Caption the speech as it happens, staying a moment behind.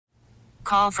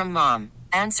call from mom.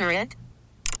 Answer it.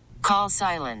 Call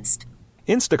silenced.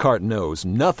 Instacart knows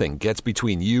nothing gets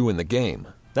between you and the game.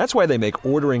 That's why they make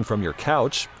ordering from your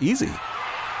couch easy.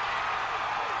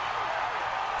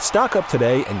 Stock up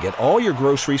today and get all your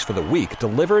groceries for the week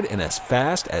delivered in as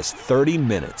fast as 30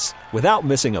 minutes without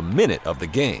missing a minute of the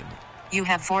game. You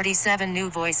have 47 new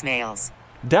voicemails.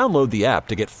 Download the app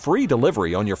to get free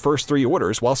delivery on your first 3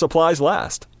 orders while supplies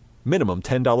last. Minimum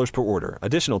 $10 per order.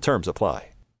 Additional terms apply.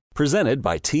 Presented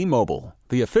by T-Mobile,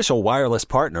 the official wireless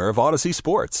partner of Odyssey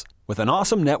Sports. With an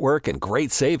awesome network and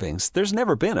great savings, there's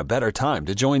never been a better time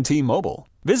to join T-Mobile.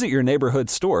 Visit your neighborhood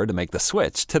store to make the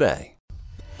switch today.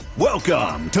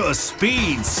 Welcome to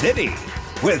Speed City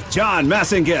with John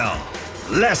Massengale,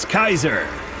 Les Kaiser,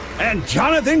 and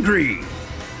Jonathan Green.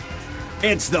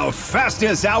 It's the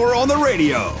fastest hour on the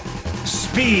radio.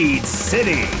 Speed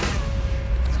City.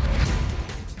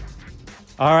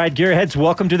 All right, gearheads,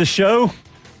 welcome to the show.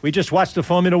 We just watched the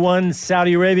Formula One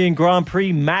Saudi Arabian Grand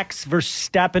Prix. Max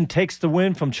Verstappen takes the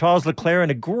win from Charles Leclerc in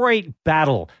a great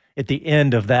battle at the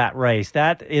end of that race.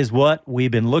 That is what we've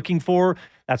been looking for.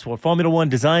 That's what Formula One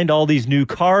designed all these new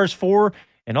cars for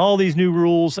and all these new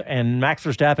rules, and Max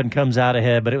Verstappen comes out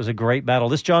ahead, but it was a great battle.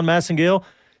 This is John Massengale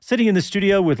sitting in the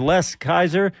studio with Les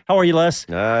Kaiser. How are you, Les?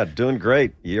 Doing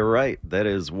great. You're right. That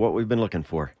is what we've been looking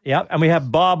for. Yeah, and we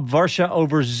have Bob Varsha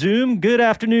over Zoom. Good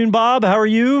afternoon, Bob. How are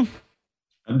you?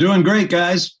 I'm doing great,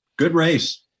 guys. Good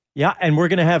race. Yeah, and we're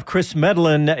going to have Chris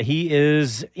Medlin. He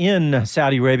is in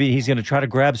Saudi Arabia. He's going to try to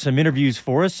grab some interviews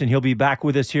for us, and he'll be back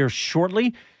with us here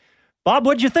shortly. Bob,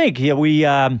 what'd you think? Yeah, we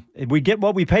get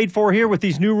what we paid for here with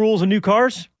these new rules and new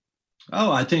cars?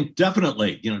 Oh, I think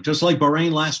definitely. Just like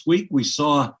Bahrain last week, we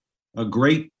saw a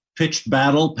great pitched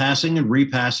battle, passing and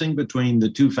repassing between the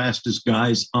two fastest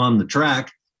guys on the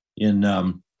track in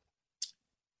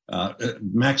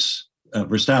Max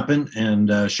Verstappen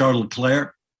and Charles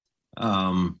Leclerc.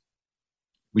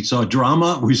 We saw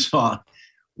drama. We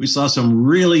saw some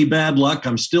really bad luck.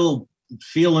 I'm still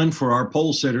feeling for our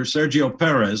pole sitter, Sergio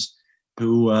Perez,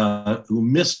 who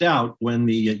missed out when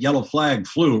the yellow flag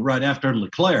flew right after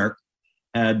Leclerc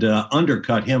had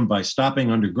undercut him by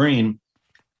stopping under green.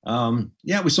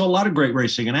 We saw a lot of great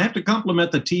racing. And I have to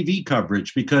compliment the TV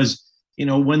coverage because,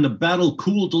 when the battle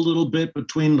cooled a little bit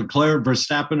between Leclerc and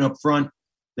Verstappen up front,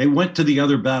 they went to the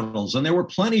other battles. And there were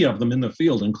plenty of them in the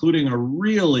field, including a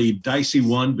really dicey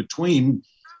one between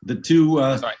the two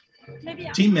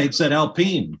teammates at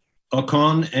Alpine,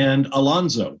 Ocon and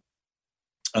Alonso.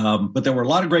 But there were a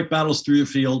lot of great battles through the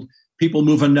field, people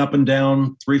moving up and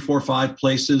down 3, 4, 5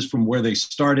 places from where they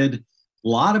started. A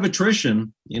lot of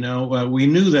attrition. We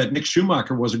knew that Mick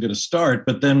Schumacher wasn't going to start,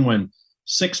 but then when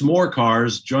 6 more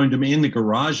cars joined him in the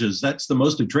garages, that's the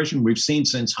most attrition we've seen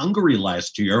since Hungary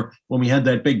last year when we had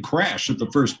that big crash at the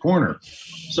first corner.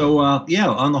 So, on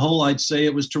the whole, I'd say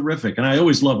it was terrific. And I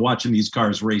always love watching these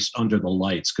cars race under the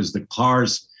lights because the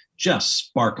cars just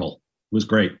sparkle. It was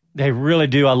great. They really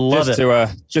do. I love it.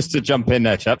 Just to jump in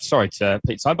there, chap. Sorry to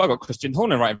Pete time, but I've got Christian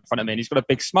Horner right in front of me, and he's got a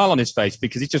big smile on his face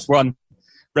because he just won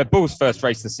Red Bull's first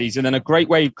race of the season, and a great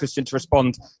way, Christian, to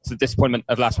respond to the disappointment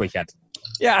of last weekend.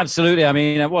 Yeah, absolutely. I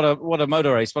mean, what a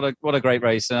motor race. What a great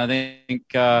race. And I think,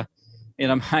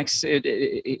 Max,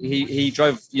 he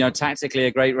drove, tactically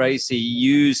a great race. He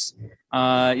used,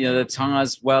 the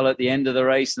tires well at the end of the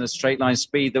race and the straight line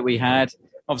speed that we had.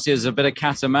 Obviously, there's a bit of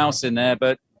cat and mouse in there,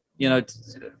 but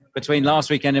between last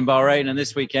weekend in Bahrain and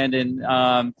this weekend in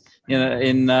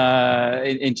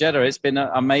Jeddah, it's been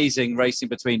amazing racing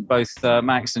between both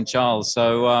Max and Charles.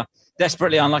 So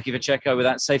desperately unlucky for Checo with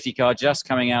that safety car just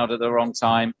coming out at the wrong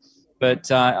time.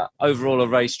 But overall, a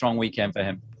very strong weekend for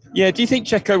him. Yeah, do you think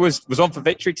Checo was on for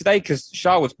victory today? Because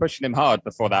Charles was pushing him hard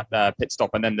before that pit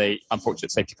stop and then the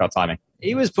unfortunate safety car timing.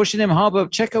 He was pushing him hard,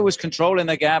 but Checo was controlling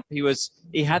the gap.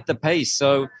 He had the pace.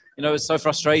 So, it's so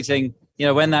frustrating,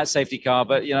 when that safety car.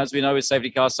 But, as we know with safety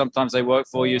cars, sometimes they work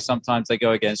for you, sometimes they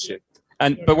go against you.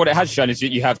 But what it has shown is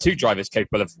that you have 2 drivers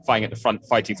capable of fighting at the front,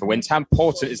 fighting for wins. How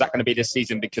important is that going to be this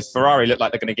season? Because Ferrari look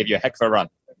like they're going to give you a heck of a run.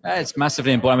 It's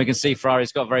massively important. We can see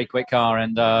Ferrari's got a very quick car,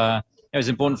 and it was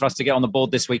important for us to get on the board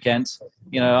this weekend,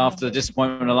 after the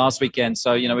disappointment of last weekend.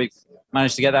 So, we've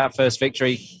managed to get that first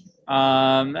victory,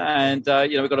 and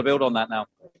we've got to build on that now.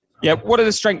 Yeah, what are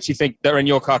the strengths you think that are in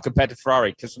your car compared to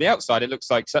Ferrari? Because from the outside, it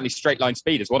looks like certainly straight line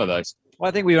speed is one of those. Well,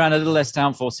 I think we ran a little less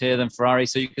downforce here than Ferrari,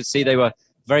 so you could see they were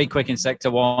very quick in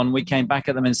Sector 1. We came back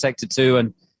at them in Sector 2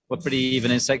 and were pretty even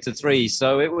in Sector 3.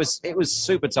 So it was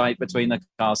super tight between the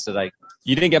cars today.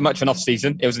 You didn't get much on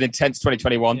off-season. It was an intense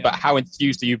 2021, but how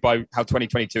enthused are you by how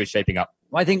 2022 is shaping up?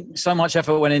 Well, I think so much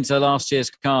effort went into last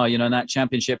year's car, in that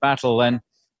championship battle. And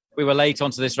late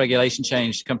onto this regulation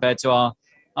change compared to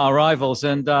our rivals.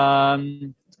 And,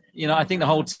 I think the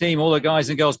whole team, all the guys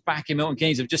and girls back in Milton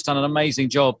Keynes have just done an amazing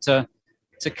job to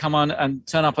come on and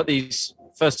turn up at these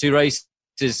first two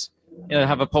races,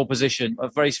 have a pole position, a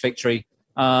race victory.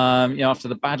 After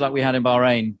the bad luck we had in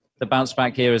Bahrain, the bounce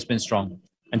back here has been strong.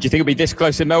 And do you think it'll be this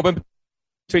close in Melbourne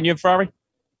between you and Ferrari?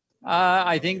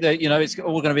 I think that, it's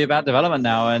all going to be about development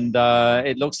now. And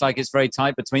it looks like it's very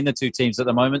tight between the two teams at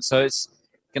the moment. So it's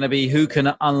going to be who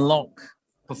can unlock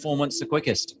performance the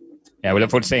quickest. Yeah, we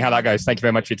look forward to seeing how that goes. Thank you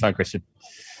very much for your time, Christian.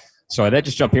 Sorry, they're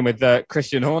just jumping with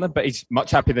Christian Horner, but he's much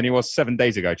happier than he was 7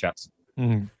 days ago, chaps.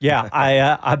 Yeah,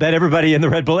 I bet everybody in the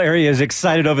Red Bull area is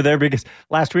excited over there because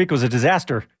last week was a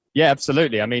disaster. Yeah,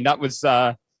 absolutely. I mean, that was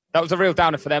a real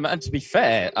downer for them. And to be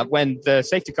fair, when the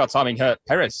safety car timing hurt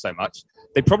Perez so much,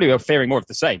 they probably were fearing more of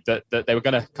the same, that they were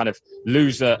going to kind of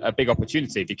lose a big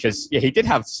opportunity because, he did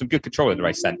have some good control in the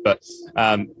race then. But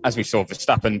as we saw,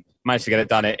 Verstappen managed to get it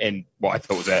done in what I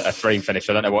thought was a thrilling finish.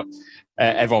 I don't know what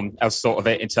everyone else thought of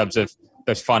it in terms of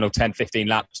those final 10, 15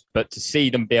 laps. But to see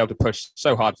them be able to push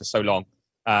so hard for so long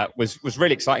was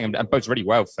really exciting and bodes really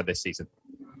well for this season.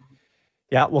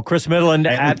 Yeah, well, Chris Midland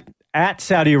at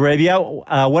Saudi Arabia.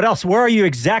 What else? Where are you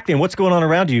exactly and what's going on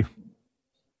around you?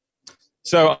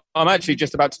 So I'm actually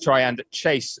just about to try and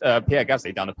chase Pierre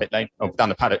Gasly down the pit lane, or down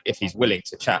the paddock, if he's willing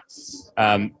to chat.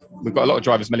 We've got a lot of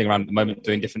drivers milling around at the moment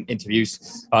doing different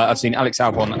interviews. I've seen Alex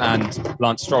Albon and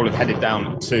Lance Stroll have headed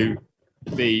down to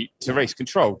race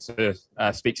control to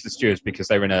speak to the stewards because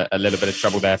they were in a little bit of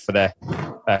trouble there for their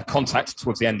contact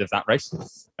towards the end of that race.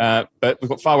 But we've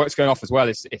got fireworks going off as well.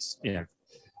 It's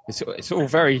all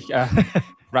very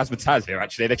razzmatazz here,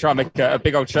 actually. They try and make a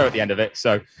big old show at the end of it.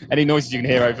 So any noises you can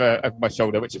hear over my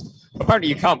shoulder, which apparently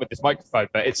you can't with this microphone,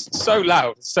 but it's so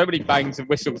loud. So many bangs and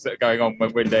whistles that are going on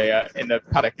when we're in the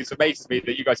paddock. It's amazing to me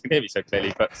that you guys can hear me so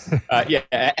clearly. But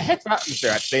a heck of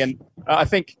atmosphere, actually. And I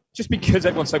think just because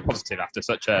everyone's so positive after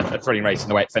such a thrilling race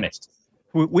and the way it finished.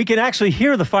 We can actually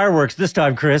hear the fireworks this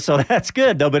time, Chris, so that's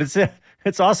good, though. But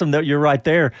it's awesome that you're right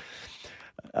there.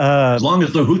 As long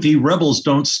as the Houthi rebels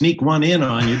don't sneak one in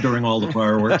on you during all the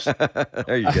fireworks.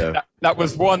 There you go. That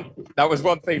was one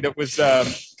thing that was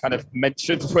kind of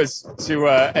mentioned, was to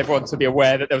everyone to be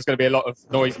aware that there was going to be a lot of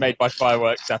noise made by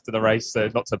fireworks after the race, so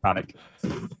not to panic.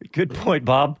 Good point,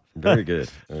 Bob. Very good.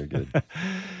 Very good.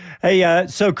 Hey,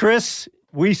 so Chris,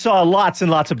 we saw lots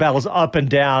and lots of battles up and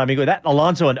down. I mean, with that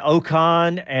Alonso and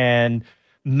Ocon and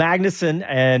Magnussen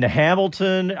and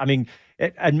Hamilton. I mean,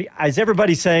 is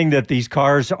everybody saying that these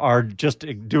cars are just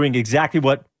doing exactly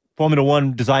what Formula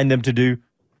One designed them to do?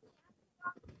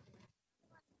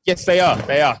 Yes, they are.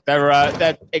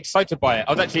 They're excited by it.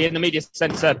 I was actually in the media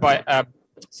centre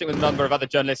sitting with a number of other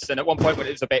journalists, and at one point when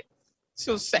it was a bit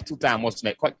sort of settled down,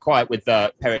 wasn't it? Quite quiet with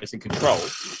Perez in control.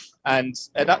 And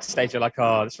at that stage, you're like,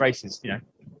 this race is,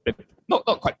 not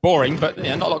quite boring, but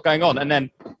not a lot going on. And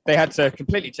then they had to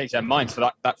completely change their minds for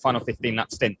that final 15-lap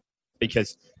stint.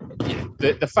 Because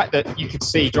the fact that you could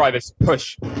see drivers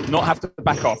push, not have to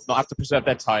back off, not have to preserve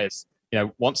their tyres.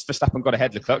 Once Verstappen got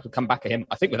ahead, Leclerc would come back at him.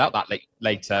 I think without that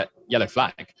late yellow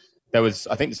flag, there was,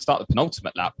 I think, the start of the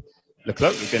penultimate lap,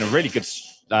 Leclerc was in a really good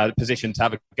position to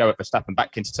have a go at Verstappen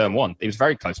back into turn one. He was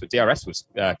very close, but DRS was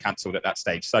cancelled at that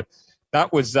stage. So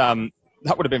that was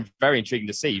that would have been very intriguing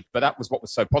to see. But that was what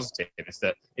was so positive, is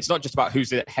that it's not just about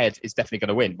who's ahead is definitely going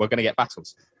to win. We're going to get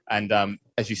battles. And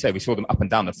as you say, we saw them up and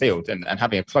down the field, and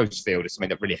having a close field is something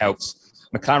that really helps.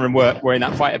 McLaren were in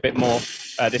that fight a bit more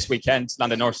this weekend.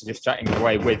 Lando Norris is just chatting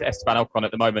away with Esteban Ocon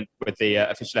at the moment with the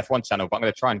official F1 channel, but I'm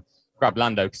going to try and grab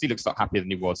Lando because he looks a lot happier than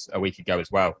he was a week ago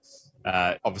as well.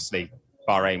 Obviously,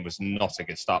 Bahrain was not a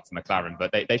good start for McLaren,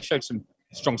 but they showed some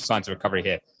strong signs of recovery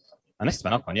here. And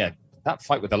Esteban Ocon, that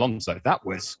fight with Alonso, that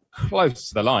was close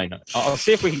to the line. I'll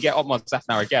see if we can get Otmar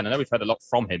Zafnauer again. I know we've heard a lot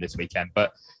from him this weekend,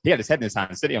 but he had his head in his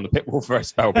hands, didn't he, on the pit wall for a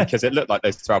spell because it looked like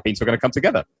those two Alpines were going to come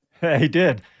together. He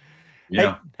did.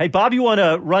 Yeah. Hey, Bob, you want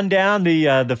to run down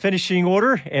the finishing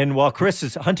order? And while Chris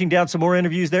is hunting down some more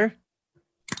interviews there?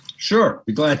 Sure,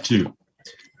 be glad to.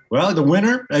 Well, the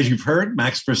winner, as you've heard,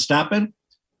 Max Verstappen.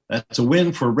 That's a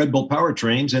win for Red Bull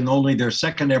Powertrains and only their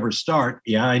second ever start.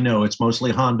 Yeah, I know it's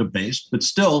mostly Honda-based, but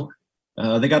still,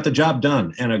 they got the job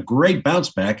done. And a great bounce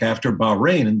back after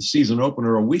Bahrain in the season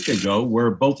opener a week ago,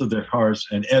 where both of their cars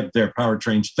and their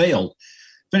powertrains failed.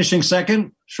 Finishing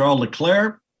second, Charles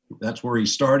Leclerc. That's where he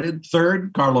started.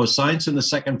 Third, Carlos Sainz in the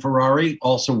second Ferrari,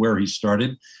 also where he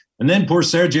started. And then poor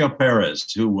Sergio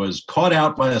Perez, who was caught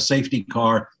out by a safety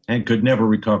car and could never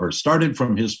recover. Started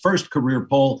from his first career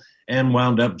pole and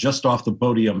wound up just off the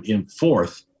podium in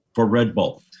fourth for Red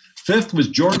Bull. Fifth was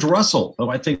George Russell, who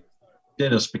I think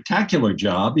did a spectacular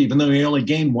job, even though he only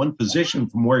gained one position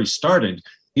from where he started.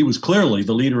 He was clearly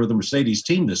the leader of the Mercedes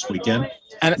team this weekend.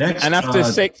 And after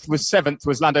sixth was seventh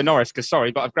was Lando Norris, because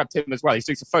sorry, but I've grabbed him as well. He's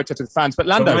doing some photos with the fans. But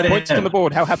Lando, points on the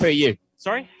board. How happy are you?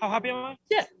 Sorry, how happy am I?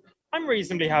 Yeah, I'm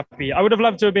reasonably happy. I would have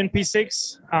loved to have been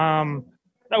P6.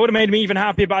 That would have made me even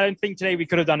happier, but I don't think today we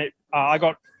could have done it. I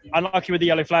got unlucky with the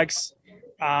yellow flags.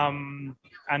 And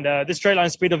the straight line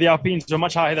speed of the Alpines were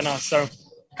much higher than us. So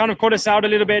kind of caught us out a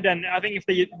little bit. And I think if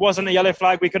there wasn't a yellow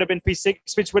flag, we could have been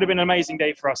P6, which would have been an amazing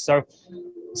day for us. So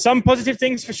some positive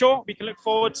things for sure. We can look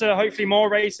forward to hopefully more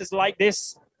races like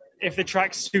this if the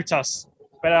tracks suit us.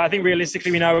 But I think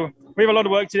realistically, we know we have a lot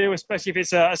of work to do, especially if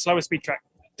it's a slower speed track.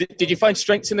 Did you find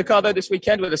strengths in the car though this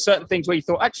weekend? Were there certain things where you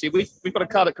thought, actually, we've got a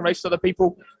car that can race with other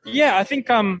people? Yeah, I think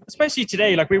especially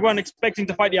today, like we weren't expecting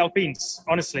to fight the Alpines,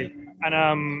 honestly,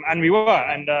 and we were,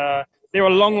 and they were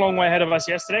a long way ahead of us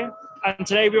yesterday, and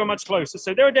today we were much closer.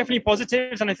 So there were definitely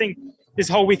positives, and I think this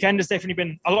whole weekend has definitely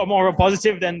been a lot more of a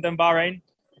positive than Bahrain,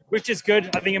 which is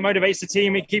good. I think it motivates the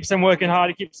team, it keeps them working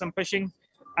hard, it keeps them pushing,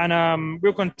 and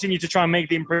we'll continue to try and make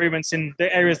the improvements in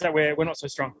the areas that we're not so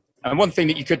strong. And one thing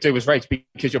that you could do was race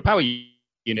because your power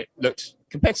unit looked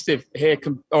competitive here,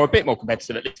 or a bit more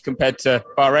competitive at least compared to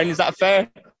Bahrain. Is that a fair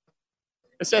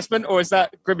assessment, or is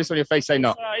that grimace on your face saying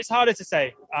not? It's harder to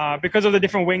say because of the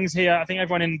different wings here. I think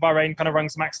everyone in Bahrain kind of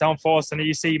runs max downforce, and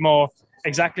you see more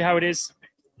exactly how it is.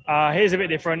 Here's a bit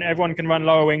different. Everyone can run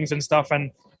lower wings and stuff, and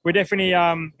we're definitely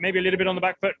maybe a little bit on the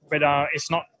back foot, but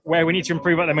it's not where we need to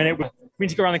improve at the minute. We need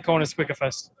to go around the corners quicker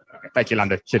first. Okay, thank you,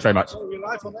 Lando. Cheers very much.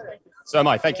 So am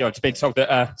I. Thank you. I've just been told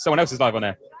that someone else is live on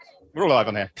air. We're all live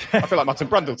on here. I feel like Martin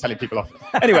Brundle telling people off.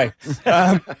 Anyway,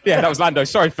 yeah, that was Lando.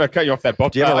 Sorry for cutting you off there,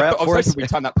 Bob. Do you have a rap I for was us? hoping we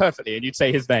timed that perfectly and you'd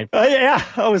say his name. Yeah,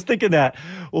 I was thinking that.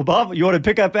 Well, Bob, you want to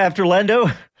pick up after Lando?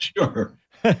 Sure.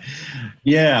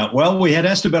 Yeah, well, we had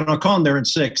Esteban Ocon there in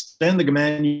sixth. Then the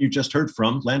man you just heard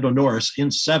from, Lando Norris,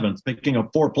 in seventh, picking up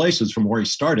 4 places from where he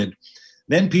started.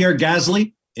 Then Pierre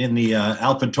Gasly in the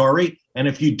AlphaTauri. And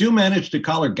if you do manage to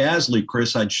collar Gasly,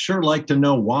 Chris, I'd sure like to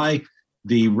know why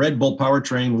the Red Bull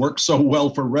powertrain works so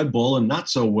well for Red Bull and not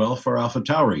so well for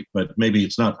AlphaTauri. But maybe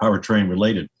it's not powertrain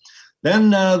related.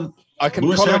 Then I can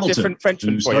Lewis collar Hamilton, a different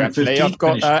Frenchman for you, actually. 15th, I've got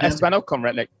finished 10th. Esteban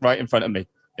Ocon right in front of me,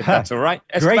 if that's all right.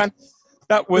 Esteban,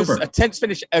 that was Super. a tense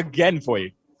finish again for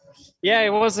you. Yeah, it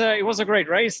was a great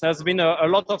race. There's been a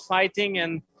lot of fighting,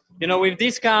 and with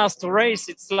these cars to race,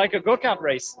 it's like a go-kart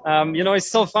race. It's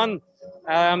so fun.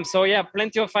 So yeah,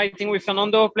 plenty of fighting with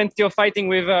Fernando, plenty of fighting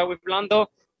with Lando.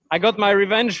 I got my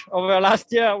revenge over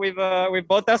last year with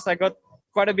Bottas. I got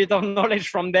quite a bit of knowledge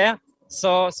from there.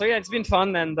 So yeah, it's been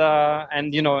fun, and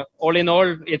all in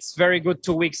all, it's very good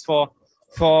 2 weeks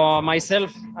for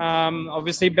myself.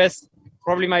 Obviously,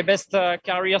 probably my best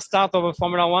career start of a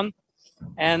Formula One.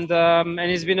 And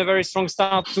it's been a very strong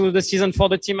start to the season for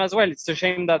the team as well. It's a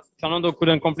shame that Fernando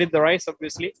couldn't complete the race,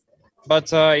 obviously,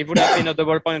 but it would have been a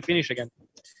double point finish again.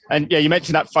 And yeah, you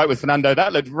mentioned that fight with Fernando.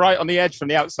 That looked right on the edge from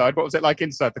the outside. What was it like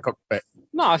inside the cockpit?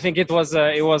 No, I think it was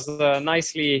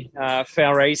nicely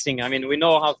fair racing. I mean, we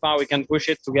know how far we can push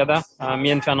it together,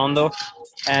 me and Fernando,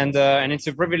 and it's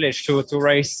a privilege to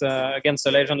race against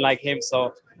a legend like him.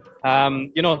 So,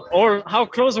 how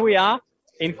close we are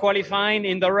in qualifying,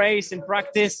 in the race, in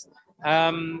practice.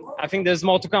 I think there's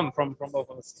more to come from both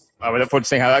of us. We look forward to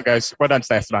seeing how that goes. Well done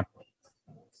today, Esteban.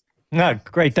 No,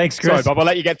 great. Thanks, Chris. Sorry, Bob. I'll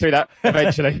let you get through that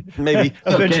eventually. Maybe.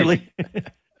 Eventually.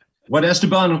 What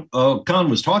Esteban Ocon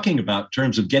was talking about in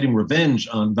terms of getting revenge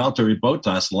on Valatteri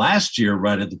Bottas last year,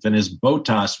 right at the finish,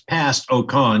 Bottas passed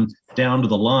Ocon down to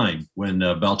the line when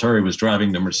Valtteri was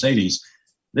driving the Mercedes.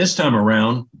 This time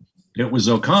around, it was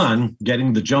Ocon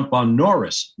getting the jump on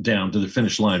Norris down to the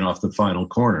finish line off the final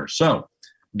corner. So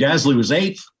Gasly was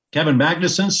 8th. Kevin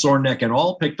Magnussen, sore neck and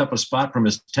all, picked up a spot from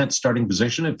his 10th starting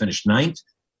position and finished 9th.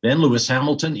 Then Lewis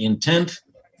Hamilton in 10th.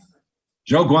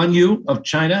 Zhou Guanyu of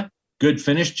China, good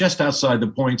finish, just outside the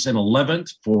points in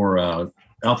 11th for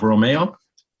Alfa Romeo.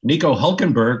 Nico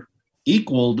Hülkenberg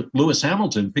equaled Lewis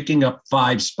Hamilton, picking up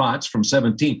 5 spots from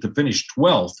 17th to finish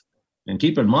 12th. And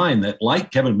keep in mind that,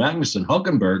 like Kevin Magnussen,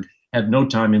 Hülkenberg had no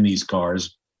time in these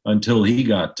cars until he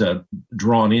got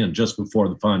drawn in just before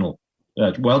the final,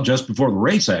 just before the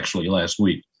race, actually, last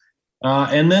week.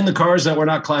 And then the cars that were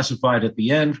not classified at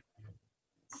the end,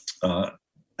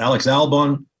 Alex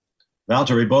Albon,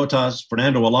 Valtteri Bottas,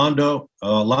 Fernando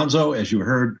Alonso, as you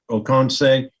heard Ocon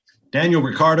say, Daniel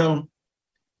Ricciardo,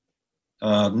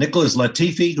 Nicholas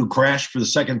Latifi, who crashed for the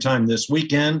second time this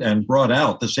weekend and brought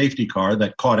out the safety car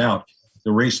that caught out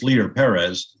the race leader,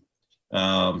 Perez,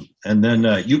 and then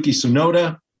Yuki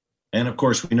Tsunoda. And, of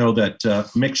course, we know that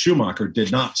Mick Schumacher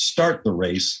did not start the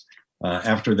race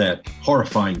after that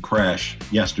horrifying crash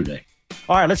yesterday.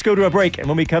 All right, let's go to a break. And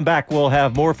when we come back, we'll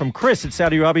have more from Chris at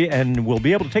Saudi Arabia, and we'll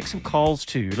be able to take some calls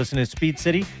too. Listen to Speed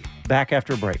City. Back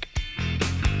after a break.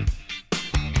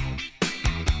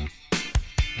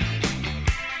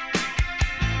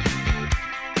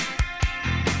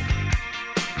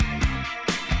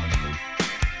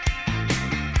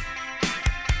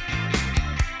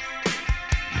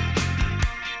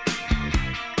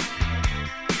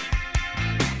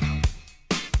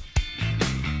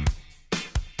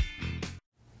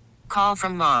 Call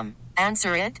from mom.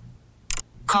 Answer it.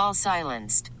 Call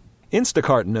silenced.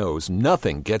 Instacart knows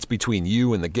nothing gets between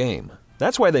you and the game.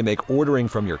 That's why they make ordering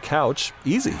from your couch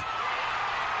easy.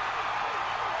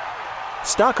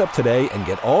 Stock up today and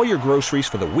get all your groceries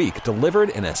for the week delivered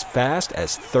in as fast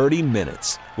as 30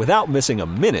 minutes without missing a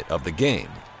minute of the game.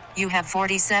 You have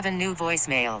 47 new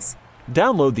voicemails.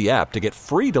 Download the app to get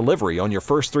free delivery on your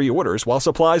first 3 orders while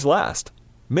supplies last.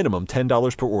 Minimum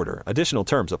 $10 per order. Additional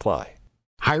terms apply.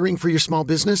 Hiring for your small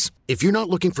business? If you're not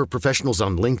looking for professionals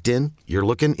on LinkedIn, you're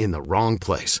looking in the wrong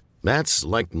place. That's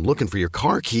like looking for your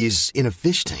car keys in a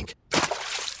fish tank.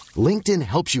 LinkedIn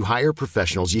helps you hire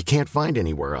professionals you can't find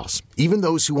anywhere else, even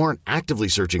those who aren't actively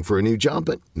searching for a new job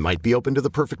but might be open to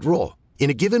the perfect role. In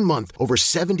a given month, over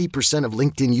 70% of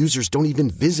LinkedIn users don't even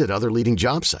visit other leading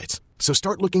job sites. So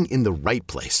start looking in the right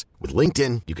place. With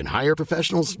LinkedIn, you can hire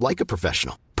professionals like a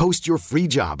professional. Post your free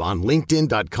job on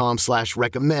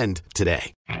linkedin.com/recommend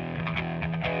today.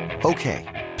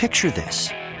 Okay, picture this.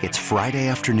 It's Friday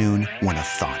afternoon when a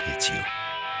thought hits you.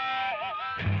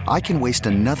 I can waste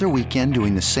another weekend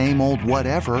doing the same old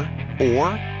whatever, or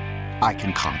I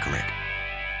can conquer it.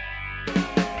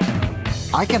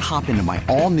 I can hop into my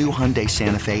all-new Hyundai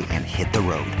Santa Fe and hit the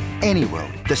road. Any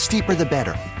road. The steeper, the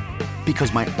better.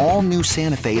 Because my all-new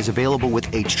Santa Fe is available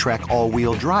with H-Track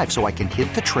all-wheel drive, so I can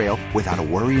hit the trail without a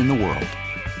worry in the world.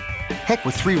 Heck,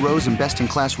 with 3 rows and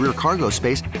best-in-class rear cargo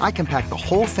space, I can pack the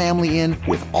whole family in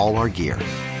with all our gear.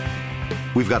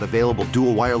 We've got available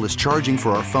dual wireless charging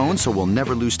for our phones, so we'll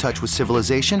never lose touch with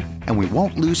civilization, and we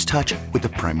won't lose touch with the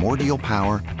primordial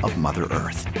power of Mother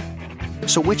Earth.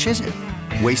 So which is it?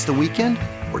 Waste the weekend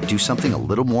or do something a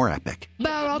little more epic?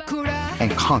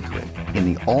 And conquer it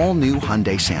in the all-new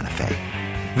Hyundai Santa Fe.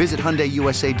 Visit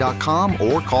HyundaiUSA.com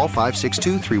or call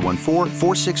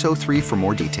 562-314-4603 for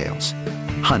more details.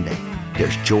 Hyundai,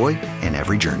 there's joy in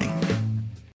every journey.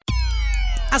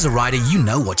 As a rider, you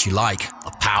know what you like.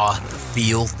 The power, the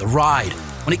feel, the ride.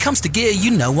 When it comes to gear,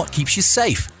 you know what keeps you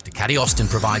safe. Ducati Austin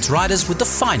provides riders with the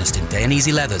finest in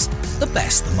Dainese leathers, the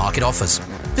best the market offers.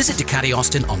 Visit Ducati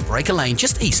Austin on Breaker Lane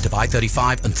just east of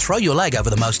I-35 and throw your leg over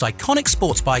the most iconic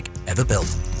sports bike ever built.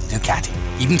 Ducati.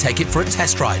 Even take it for a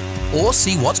test ride or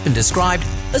see what's been described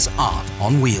as art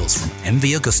on wheels from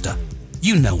MV Agusta.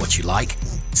 You know what you like.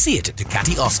 See it at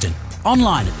Ducati Austin.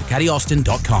 Online at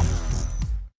DucatiAustin.com.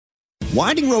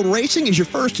 Winding Road Racing is your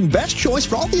first and best choice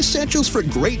for all the essentials for a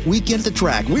great weekend at the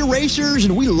track. We're racers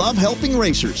and we love helping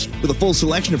racers. With a full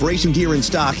selection of racing gear in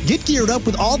stock, get geared up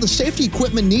with all the safety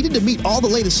equipment needed to meet all the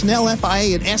latest Snell,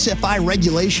 FIA, and SFI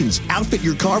regulations. Outfit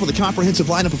your car with a comprehensive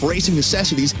lineup of racing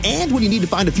necessities, and when you need to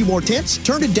find a few more tips,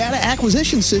 turn to data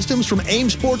acquisition systems from AIM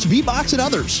Sports, VBox, and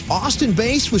others.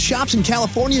 Austin-based with shops in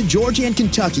California, Georgia, and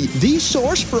Kentucky. The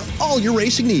source for all your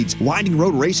racing needs. Winding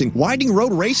Road Racing,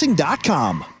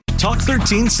 windingroadracing.com. Talk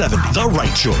 1370, the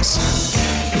right choice.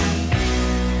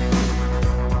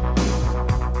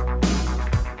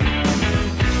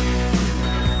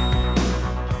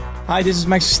 Hi, this is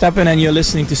Max Verstappen, and you're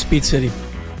listening to Speed City.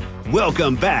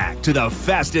 Welcome back to the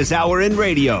fastest hour in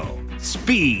radio,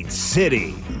 Speed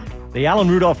City. The Alan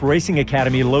Rudolph Racing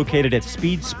Academy, located at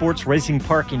Speed Sports Racing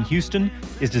Park in Houston,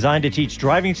 is designed to teach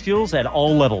driving skills at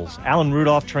all levels. Alan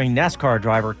Rudolph trained NASCAR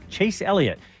driver Chase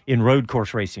Elliott in road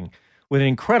course racing. With an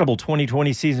incredible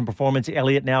 2020 season performance,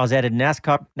 Elliott now has added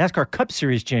NASCAR Cup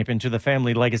Series champion to the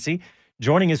family legacy,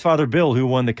 joining his father Bill, who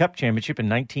won the Cup Championship in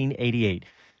 1988.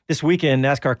 This weekend,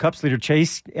 NASCAR Cups leader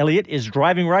Chase Elliott is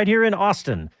driving right here in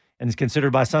Austin and is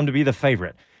considered by some to be the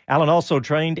favorite. Allen also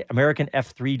trained American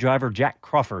F3 driver Jack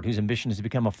Crawford, whose ambition is to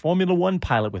become a Formula One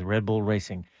pilot with Red Bull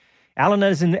Racing. Allen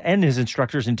and his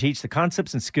instructors teach the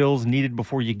concepts and skills needed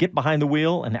before you get behind the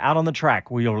wheel and out on the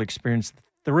track, where you'll experience the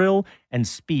thrill and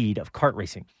speed of kart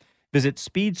racing. Visit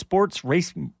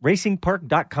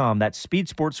speedsportsracingpark.com. That's Speed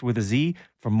Sports with a Z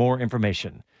for more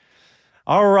information.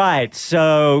 All right.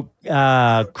 So,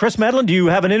 Chris Medlin, do you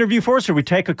have an interview for us, or we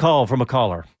take a call from a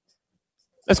caller?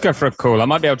 Let's go for a call. I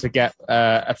might be able to get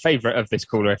a favorite of this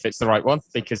caller if it's the right one,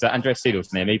 because Andreas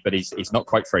Seidl's near me, but he's not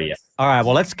quite free yet. All right.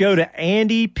 Well, let's go to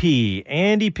Andy P.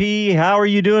 Andy P., how are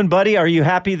you doing, buddy? Are you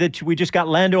happy that we just got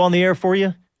Lando on the air for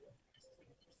you?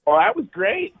 Oh, that was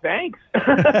great. Thanks. Great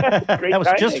that was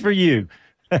timing. just for you.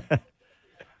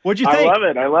 What'd you think?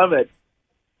 I love it.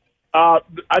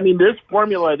 This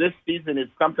formula this season is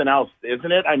something else,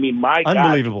 isn't it? I mean, my God.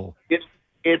 Unbelievable.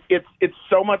 It's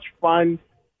so much fun.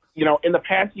 You know, in the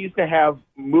past, you used to have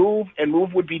move, and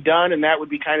move would be done, and that would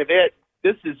be kind of it.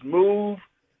 This is move,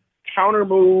 counter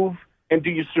move, and do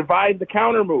you survive the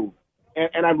counter move?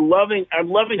 And I'm loving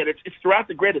it. It's throughout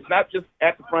the grid. It's not just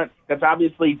at the front. That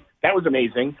was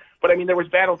amazing. But I mean, there was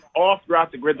battles all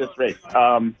throughout the grid this race.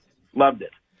 Loved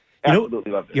it.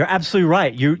 Absolutely loved it. You're absolutely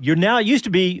right. You're now, it used to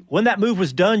be when that move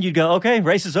was done, you'd go, okay,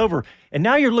 race is over. And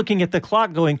now you're looking at the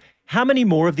clock going, how many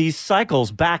more of these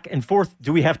cycles back and forth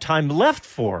do we have time left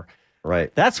for?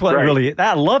 Right. That's what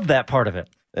I love that part of it.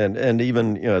 And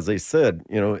even, as they said,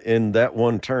 in that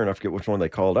one turn, I forget which one they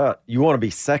called out, you want to be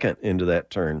second into that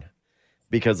turn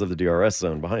because of the DRS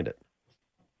zone behind it.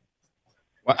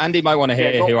 Well, Andy might want to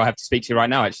hear who I have to speak to right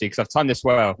now, actually, because I've timed this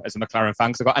well as a McLaren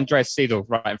fan, because I've got Andreas Seidl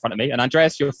right in front of me. And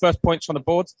Andreas, your first points on the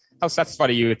board. How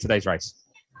satisfied are you with today's race?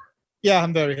 Yeah,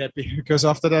 I'm very happy because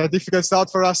after the difficult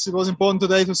start for us, it was important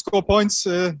today to score points.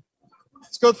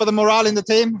 It's good for the morale in the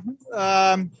team.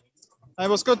 It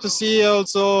was good to see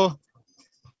also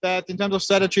that in terms of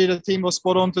strategy, the team was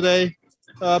spot on today.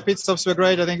 Pit stops were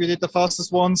great. I think we did the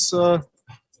fastest ones.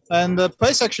 And the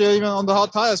pace actually, even on the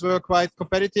hard tires, were quite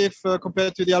competitive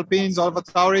compared to the Alpines, Alpha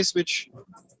Tauris, which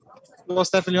was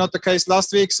definitely not the case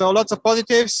last week. So lots of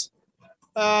positives.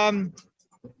 One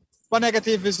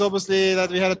negative is obviously that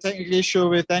we had a technical issue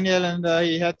with Daniel, and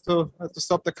he had to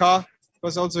stop the car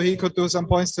because also he could do some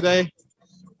points today.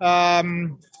 But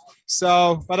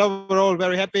overall,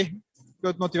 very happy.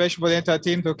 Good motivation for the entire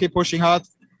team to keep pushing hard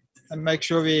and make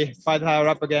sure we fight higher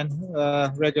up again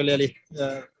regularly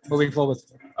moving forward.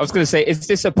 I was going to say, is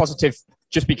this a positive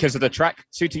just because of the track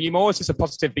suiting you more? Or is this a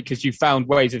positive because you found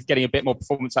ways of getting a bit more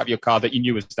performance out of your car that you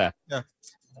knew was there? Yeah.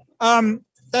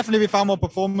 Definitely we found more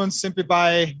performance simply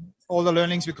by all the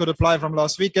learnings we could apply from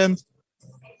last weekend.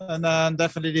 And then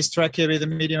definitely this track here with the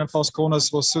medium and fast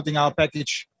corners was suiting our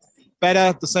package better.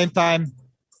 At the same time,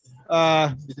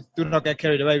 we do not get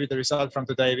carried away with the result from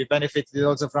today. We benefited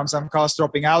also from some cars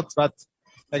dropping out. But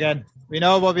again, we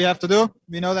know what we have to do.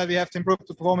 We know that we have to improve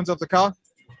the performance of the car.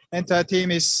 The entire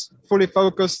team is fully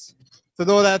focused to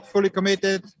do that, fully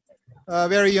committed,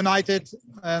 very united.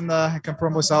 And I can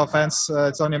promise our fans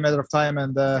it's only a matter of time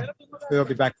and we will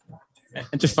be back.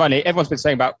 And just finally, everyone's been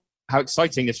saying about how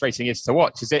exciting this racing is to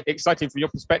watch. Is it exciting from your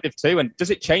perspective too? And does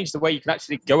it change the way you can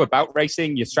actually go about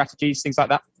racing, your strategies, things like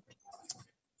that?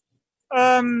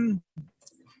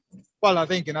 Well, I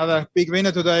think another big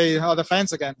winner today are the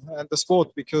fans again and the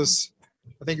sport, because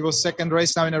I think it was second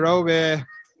race now in a row where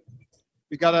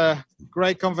we got a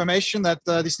great confirmation that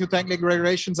these new technical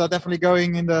regulations are definitely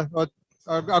going in the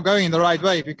right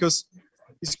way, because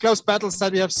these close battles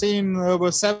that we have seen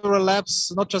over several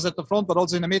laps, not just at the front, but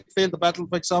also in the midfield. The battle,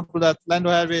 for example, that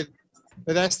Lando had with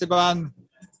Esteban,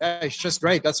 it's just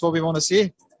great. That's what we want to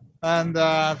see. And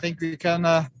I think we can,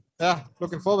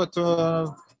 looking forward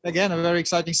to, again, a very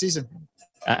exciting season.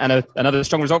 And another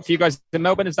strong result for you guys in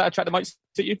Melbourne. Is that a track that might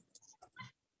suit you?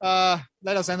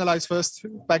 Let us analyze first.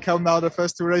 Back home now, the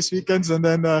first two race weekends, and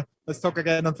then let's talk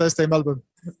again on Thursday in Melbourne.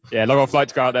 Yeah, long flight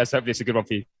to go out there, so hopefully it's a good one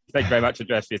for you. Thank you very much,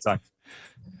 Andreas, for your time.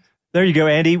 There you go,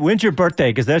 Andy. When's your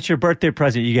birthday? Because that's your birthday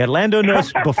present. You get Lando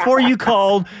Norris before you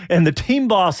called and the team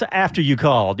boss after you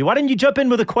called. Why didn't you jump in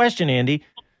with a question, Andy?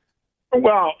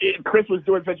 Well, Chris was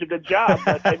doing such a good job,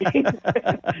 but I mean,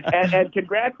 and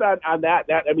congrats on that.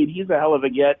 I mean, he's a hell of a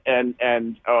get, and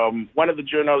one of the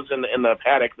journos in the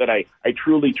paddock that I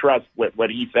truly trust with what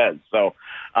he says. So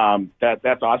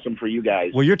that's awesome for you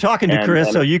guys. Well, you're talking to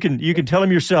Chris, so you can tell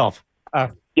him yourself. Yeah,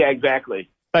 exactly.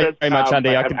 Thank you very much,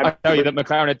 Andy. I can tell you that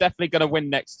McLaren are definitely going to win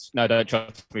next. No, don't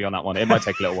trust me on that one. It might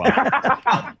take a little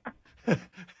while.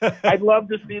 I'd love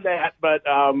to see that, but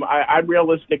I'm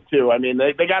realistic too. I mean,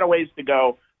 they got a ways to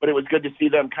go, but it was good to see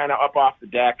them kind of up off the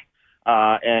deck. But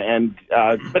I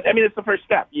mean, it's the first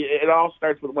step. It all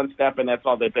starts with one step, and that's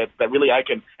all that really I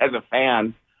can, as a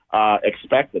fan,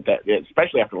 expect that,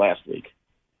 especially after last week.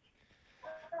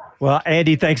 Well,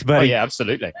 Andy, thanks, buddy. Oh, yeah,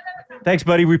 absolutely. Thanks,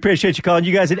 buddy. We appreciate you calling.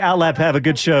 You guys at Outlap have a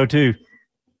good show, too.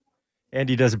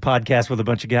 Andy does a podcast with a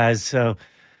bunch of guys. So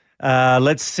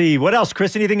let's see. What else,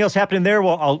 Chris? Anything else happening there?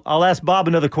 Well, I'll ask Bob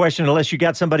another question unless you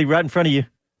got somebody right in front of you.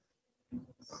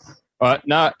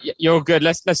 No, you're good.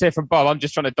 Let's hear from Bob. I'm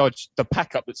just trying to dodge the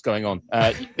pack-up that's going on.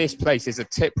 This place is a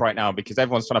tip right now because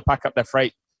everyone's trying to pack up their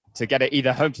freight to get it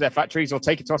either home to their factories or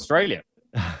take it to Australia.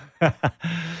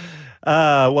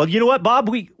 Well, you know what, Bob?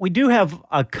 We do have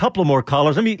a couple of more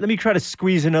callers. Let me try to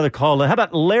squeeze another call in. How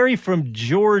about Larry from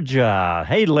Georgia?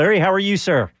 Hey, Larry, how are you,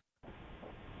 sir?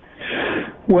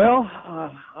 Well,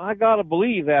 I got to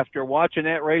believe after watching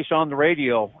that race on the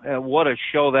radio, what a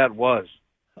show that was.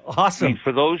 Awesome. I mean,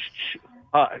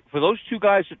 for those two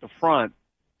guys at the front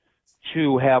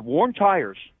to have worn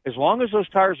tires, as long as those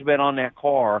tires have been on that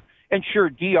car, and sure,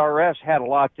 DRS had a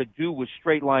lot to do with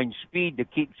straight line speed to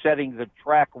keep setting the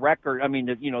track record. I mean,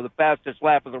 the fastest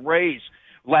lap of the race,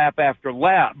 lap after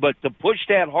lap. But to push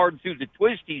that hard through the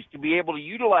twisties to be able to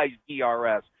utilize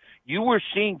DRS, you were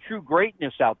seeing true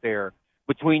greatness out there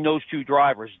between those two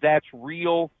drivers. That's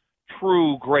real,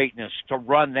 true greatness to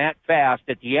run that fast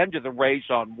at the end of the race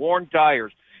on worn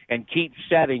tires and keep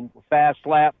setting fast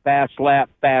lap, fast lap,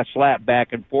 fast lap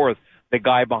back and forth, the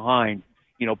guy behind.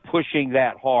 Pushing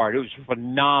that hard. It was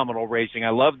phenomenal racing.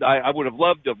 I would have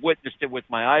loved to have witnessed it with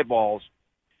my eyeballs.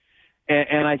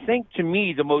 And I think, to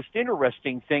me, the most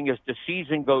interesting thing as the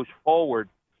season goes forward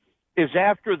is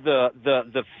after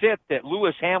the fit that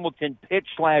Lewis Hamilton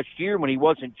pitched last year when he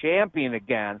wasn't champion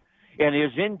again, and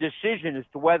his indecision as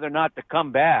to whether or not to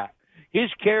come back. His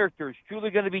character is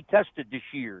truly going to be tested this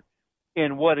year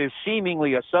in what is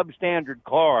seemingly a substandard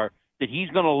car that he's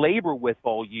going to labor with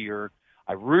all year.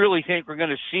 I really think we're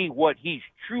going to see what he's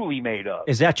truly made of.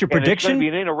 Is that your prediction? It's going to be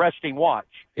an interesting watch.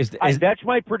 That's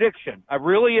my prediction. It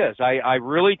really is. I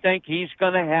really think he's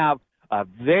going to have a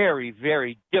very,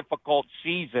 very difficult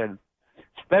season,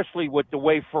 especially with the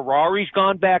way Ferrari's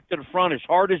gone back to the front. As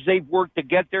hard as they've worked to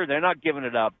get there, they're not giving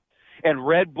it up. And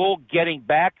Red Bull getting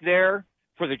back there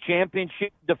for the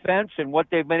championship defense and what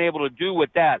they've been able to do with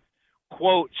that,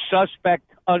 quote, suspect,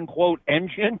 unquote,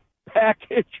 engine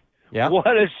package. Yeah.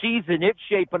 What a season it's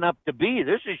shaping up to be.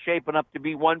 This is shaping up to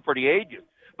be one for the ages.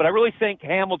 But I really think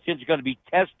Hamilton's going to be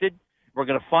tested. We're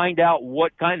going to find out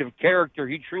what kind of character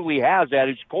he truly has at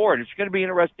his core, and it's going to be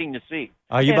interesting to see.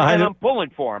 Are you behind? I'm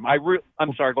pulling for him.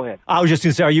 I'm sorry, go ahead. I was just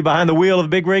going to say, are you behind the wheel of the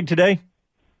big rig today?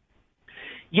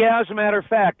 Yeah, as a matter of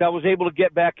fact, I was able to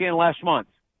get back in last month.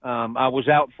 I was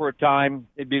out for a time.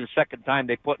 It'd be the second time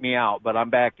they put me out, but I'm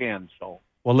back in, so.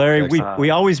 Well, Larry, we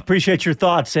always appreciate your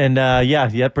thoughts. And,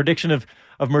 prediction of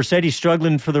Mercedes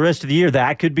struggling for the rest of the year,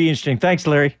 that could be interesting. Thanks,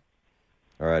 Larry.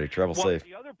 All righty, travel safe.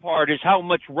 The other part is how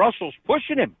much Russell's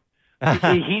pushing him.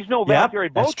 He's no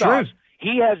Valatteri Bottas. True.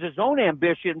 He has his own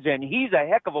ambitions, and he's a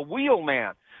heck of a wheel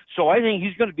man. So I think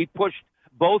he's going to be pushed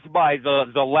both by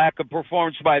the lack of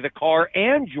performance by the car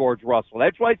and George Russell.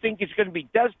 That's why I think it's going to be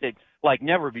tested like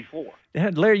never before.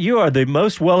 Larry, you are the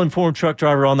most well-informed truck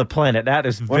driver on the planet. That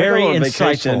is very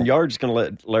insightful. You're just going to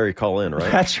let Larry call in,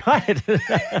 right? That's right.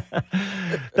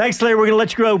 Thanks, Larry. We're going to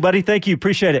let you go, buddy. Thank you.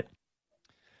 Appreciate it.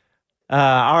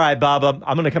 All right, Bob,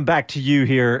 I'm going to come back to you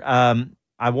here.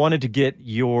 I wanted to get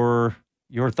your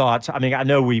thoughts. I mean, I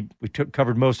know we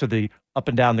covered most of the up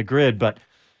and down the grid, but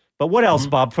what else,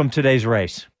 Bob, from today's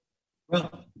race?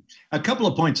 Well, a couple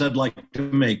of points I'd like to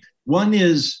make. One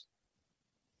is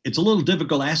it's a little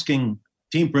difficult asking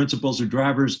team principals or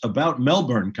drivers about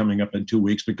Melbourne coming up in 2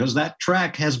 weeks because that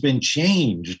track has been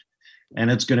changed and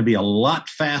it's going to be a lot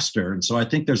faster. And so I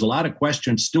think there's a lot of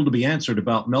questions still to be answered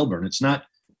about Melbourne. It's not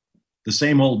the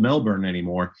same old Melbourne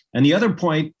anymore. And the other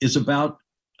point is about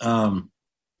the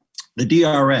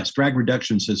DRS, drag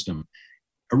reduction system.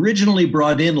 Originally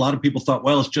brought in, a lot of people thought,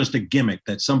 well, it's just a gimmick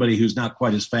that somebody who's not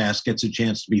quite as fast gets a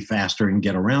chance to be faster and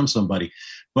get around somebody.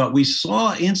 But we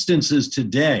saw instances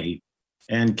today,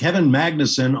 and Kevin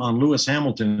Magnussen on Lewis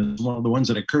Hamilton is one of the ones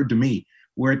that occurred to me,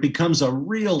 where it becomes a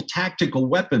real tactical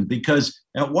weapon because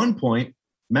at one point,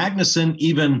 Magnussen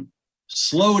even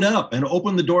slowed up and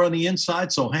opened the door on the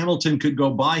inside so Hamilton could go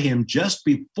by him just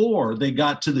before they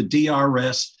got to the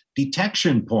DRS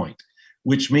detection point,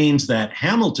 which means that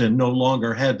Hamilton no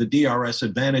longer had the DRS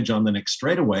advantage on the next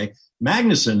straightaway.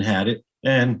 Magnussen had it,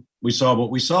 and we saw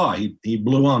what we saw. He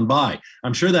blew on by.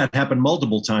 I'm sure that happened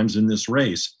multiple times in this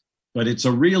race, but it's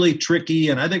a really tricky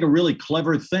and I think a really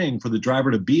clever thing for the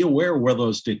driver to be aware where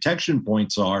those detection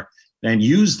points are and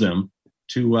use them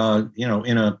to,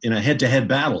 in a head-to-head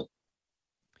battle.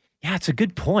 Yeah, it's a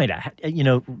good point.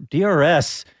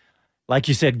 DRS, like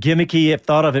you said, gimmicky,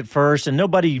 thought of it first, and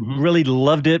nobody really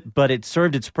loved it, but it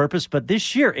served its purpose. But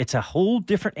this year, it's a whole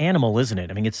different animal, isn't it?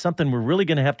 I mean, it's something we're really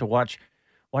going to have to watch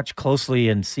closely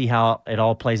and see how it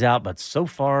all plays out. But so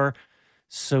far,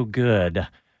 so good.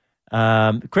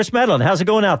 Chris Medlin, how's it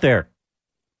going out there?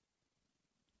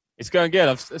 It's going good.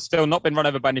 I've still not been run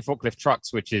over by any forklift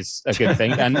trucks, which is a good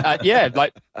thing. And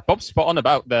like Bob's spot on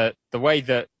about the way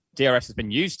that DRS has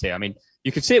been used here. I mean,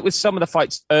 you could see it with some of the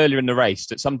fights earlier in the race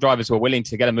that some drivers were willing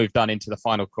to get a move done into the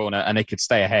final corner and they could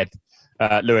stay ahead.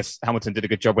 Lewis Hamilton did a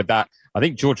good job with that. I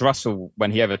think George Russell,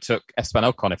 when he overtook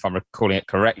Esteban Ocon, if I'm recalling it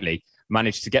correctly,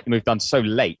 managed to get the move done so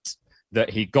late that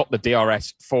he got the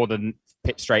DRS for the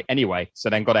pit straight anyway, so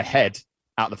then got ahead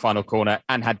out the final corner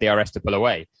and had DRS to pull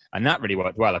away. And that really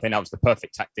worked well. I think that was the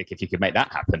perfect tactic if you could make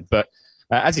that happen. But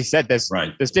as he said, there's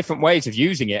different ways of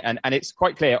using it. And it's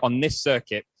quite clear on this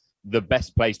circuit, the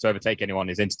best place to overtake anyone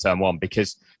is into turn 1,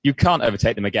 because you can't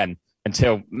overtake them again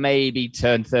until maybe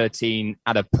turn 13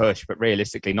 at a push, but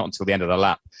realistically not until the end of the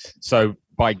lap. So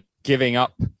by giving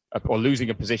up or losing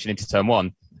a position into turn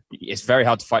 1, it's very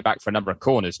hard to fight back for a number of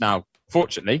corners. Now,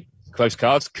 fortunately, close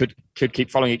cars could keep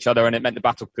following each other, and it meant the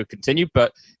battle could continue.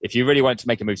 But if you really wanted to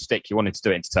make a move stick, you wanted to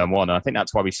do it into turn 1. And I think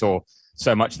that's why we saw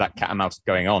so much of that cat and mouse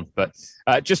going on. But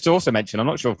just to also mention, I'm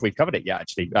not sure if we've covered it yet,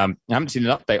 actually. I haven't seen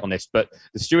an update on this, but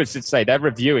the stewards did say they're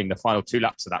reviewing the final 2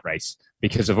 laps of that race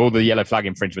because of all the yellow flag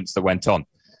infringements that went on.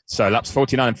 So laps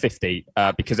 49 and 50,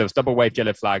 because there was double waved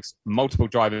yellow flags, multiple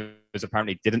drivers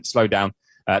apparently didn't slow down.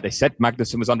 They said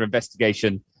Magnussen was under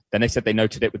investigation. Then they said they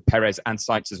noted it with Perez and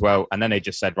Sainz as well. And then they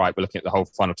just said, right, we're looking at the whole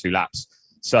final 2 laps.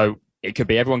 So it could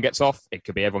be everyone gets off. It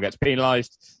could be everyone gets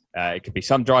penalised. It could be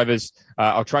some drivers.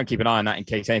 I'll try and keep an eye on that in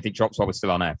case anything drops while we're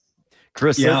still on air.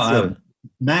 Chris,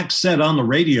 Max said on the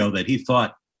radio that he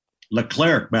thought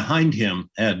Leclerc behind him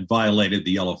had violated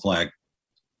the yellow flag.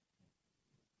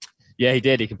 Yeah, he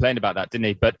did. He complained about that, didn't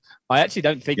he? But I actually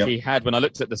don't think he had. When I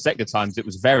looked at the sector times, it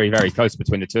was very, very close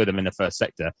between the two of them in the first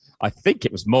sector. I think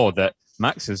it was more that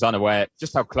Max was unaware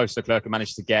just how close Leclerc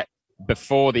managed to get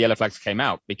before the yellow flags came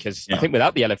out, because I think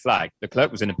without the yellow flag,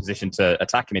 Leclerc was in a position to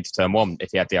attack him into turn 1 if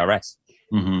he had DRS.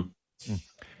 Mm-hmm.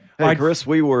 Hey, Chris,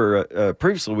 we were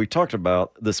previously we talked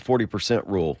about this 40%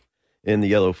 rule in the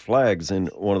yellow flags in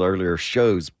one of the earlier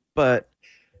shows, but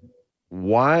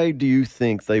why do you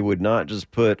think they would not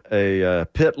just put a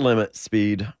pit limit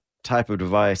speed type of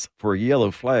device for a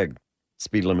yellow flag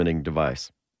speed limiting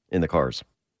device in the cars?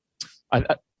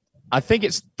 I think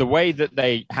it's the way that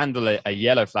they handle a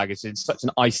yellow flag is in such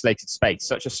an isolated space,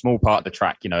 such a small part of the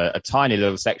track, a tiny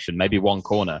little section, maybe one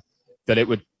corner, that it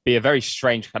would be a very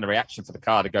strange kind of reaction for the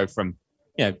car to go from,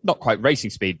 not quite racing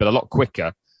speed, but a lot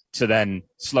quicker to then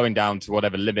slowing down to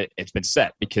whatever limit it's been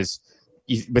set, because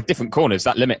with different corners,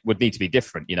 that limit would need to be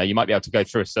different. You might be able to go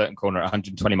through a certain corner at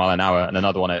 120 mile an hour and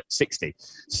another one at 60.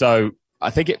 So I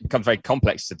think it becomes very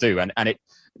complex to do. And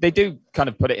they do kind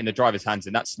of put it in the driver's hands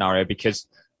in that scenario, because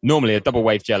normally a double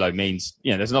waved yellow means,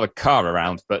 there's not a car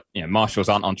around, but, marshals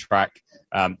aren't on track.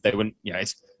 They wouldn't,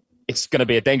 it's going to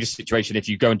be a dangerous situation if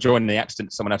you go and join the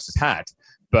accident someone else has had,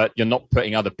 but you're not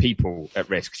putting other people at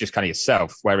risk, just kind of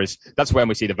yourself. Whereas that's when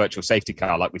we see the virtual safety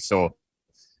car, like we saw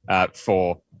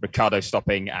for Ricciardo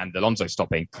stopping and Alonso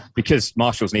stopping, because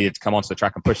marshals needed to come onto the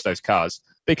track and push those cars.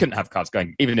 They couldn't have cars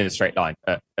going even in a straight line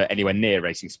at anywhere near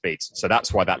racing speeds. So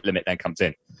that's why that limit then comes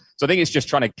in. So I think it's just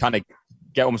trying to kind of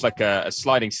get almost like a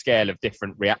sliding scale of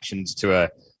different reactions to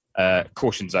a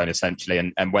caution zone, essentially,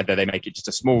 and whether they make it just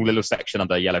a small little section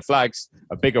under yellow flags,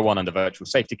 a bigger one under virtual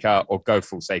safety car, or go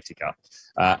full safety car.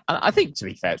 And I think, to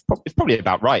be fair, it's probably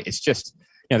about right. It's just,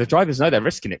 the drivers know they're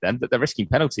risking it then, that they're risking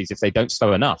penalties if they don't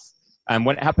slow enough. And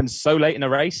when it happens so late in a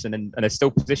race and there's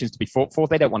still positions to be fought for,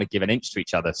 they don't want to give an inch to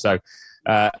each other. So,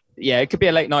 it could be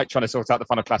a late night trying to sort out the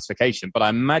final classification, but I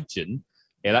imagine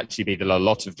it'll actually be that a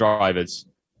lot of drivers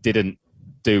didn't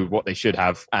do what they should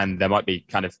have, and there might be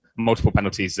kind of multiple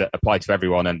penalties that apply to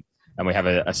everyone, and we have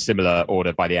a similar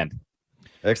order by the end.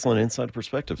 Excellent inside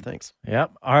perspective. Thanks.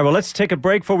 Yep. All right. Well, let's take a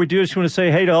break. Before we do, I just want to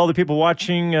say hey to all the people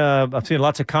watching. I've seen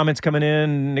lots of comments coming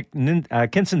in.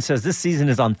 Nick Kinson says this season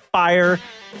is on fire.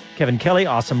 Kevin Kelly,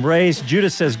 awesome race.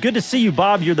 Judas says, good to see you,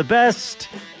 Bob. You're the best.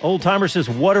 Old Timer says,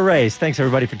 what a race. Thanks,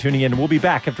 everybody, for tuning in. We'll be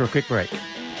back after a quick break.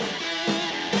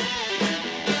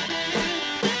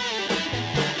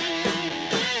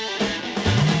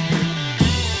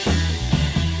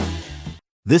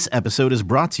 This episode is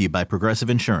brought to you by Progressive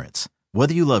Insurance.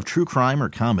 Whether you love true crime or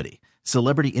comedy,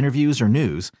 celebrity interviews or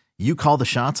news, you call the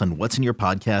shots on what's in your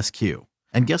podcast queue.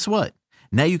 And guess what?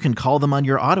 Now you can call them on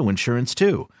your auto insurance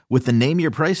too, with the Name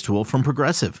Your Price tool from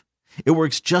Progressive. It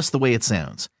works just the way it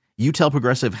sounds. You tell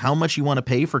Progressive how much you want to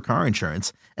pay for car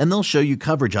insurance, and they'll show you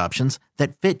coverage options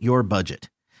that fit your budget.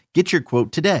 Get your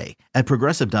quote today at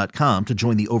Progressive.com to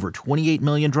join the over 28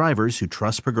 million drivers who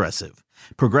trust Progressive.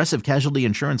 Progressive Casualty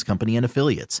Insurance Company and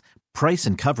Affiliates. Price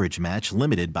and coverage match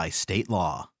limited by state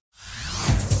law.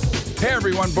 Hey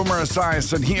everyone, Boomer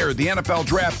Esiason here. The NFL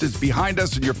draft is behind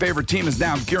us and your favorite team is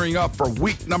now gearing up for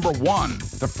week number 1.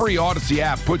 The free Odyssey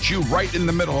app puts you right in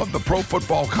the middle of the pro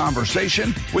football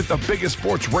conversation with the biggest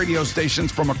sports radio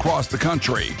stations from across the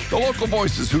country. The local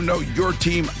voices who know your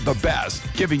team the best,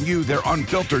 giving you their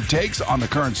unfiltered takes on the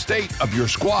current state of your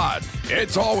squad.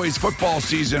 It's always football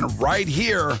season right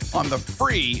here on the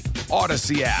free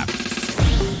Odyssey app.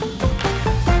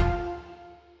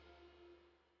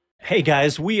 Hey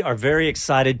guys, we are very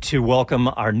excited to welcome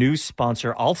our new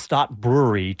sponsor, Altstadt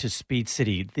Brewery, to Speed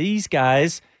City. These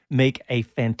guys make a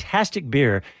fantastic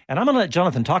beer, and I'm going to let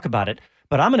Jonathan talk about it,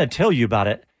 but I'm going to tell you about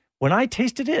it. When I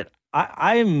tasted it,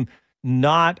 I am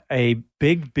not a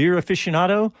big beer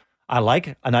aficionado. I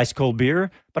like a nice cold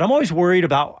beer, but I'm always worried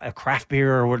about a craft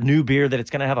beer or a new beer that it's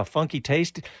going to have a funky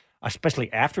taste, especially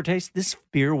aftertaste. This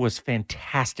beer was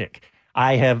fantastic.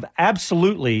 I have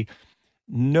absolutely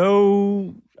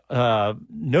no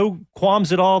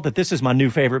qualms at all that this is my new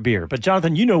favorite beer. But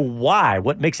Jonathan, you know why?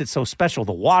 What makes it so special?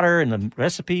 The water and the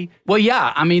recipe? Well,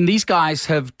 yeah. I mean, these guys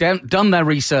have done their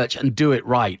research and do it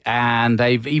right. And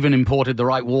they've even imported the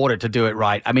right water to do it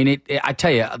right. I mean, I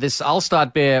tell you, this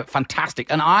Altstadt beer, fantastic.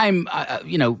 And I'm,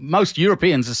 most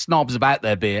Europeans are snobs about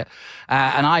their beer.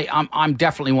 And I'm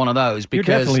definitely one of those. Because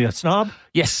You're definitely a snob?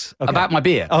 Yes, okay. About my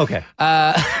beer. Okay.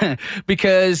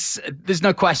 Because there's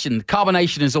no question,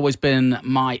 carbonation has always been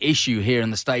my issue here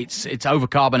in the States. It's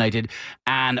overcarbonated.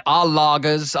 And our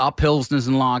lagers, our pilsners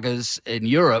and lagers in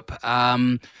Europe,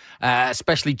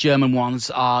 especially German ones,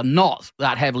 are not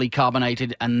that heavily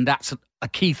carbonated. And that's a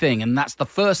key thing. And that's the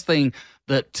first thing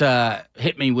that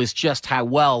hit me was just how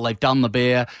well they've done the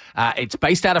beer. It's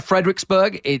based out of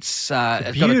Fredericksburg. It's got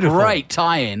a great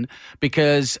tie-in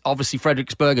because obviously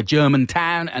Fredericksburg, a German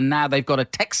town, and now they've got a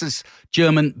Texas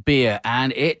German beer,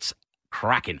 and it's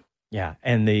cracking. Yeah,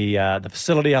 and the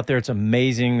facility out there, it's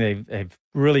amazing. They've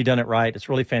really done it right. It's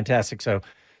really fantastic. So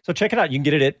check it out. You can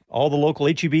get it at all the local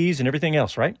HEBs and everything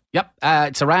else, right? Yep,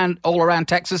 it's all around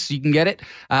Texas. You can get it.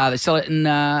 They sell it in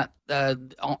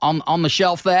on the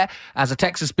shelf there as a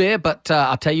Texas beer. But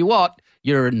I'll tell you what,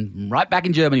 you're right back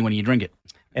in Germany when you drink it.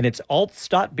 And it's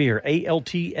Altstadt Beer,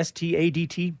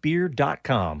 ALTSTADT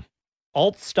beer.com.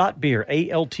 Altstadt Beer,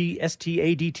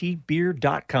 ALTSTADT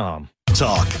beer.com.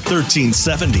 Talk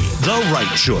 1370, the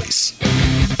right choice.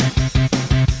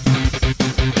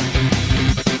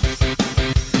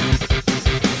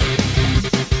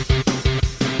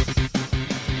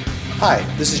 Hi,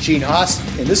 this is Gene Haas,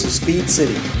 and this is Speed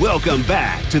City. Welcome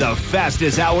back to the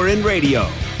fastest hour in radio,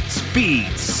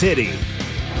 Speed City.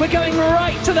 We're going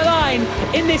right to the line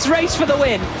in this race for the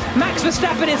win. Max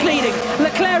Verstappen is leading.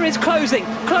 Leclerc is closing,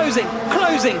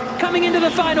 coming into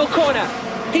the final corner.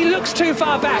 He looks too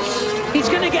far back. He's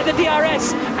going to get the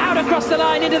DRS out across the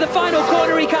line into the final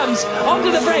corner. He comes onto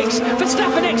the brakes.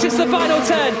 Verstappen exits the final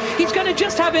turn. He's going to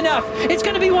just have enough. It's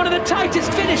going to be one of the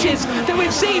tightest finishes that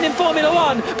we've seen in Formula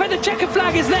One. But the checkered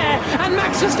flag is there, and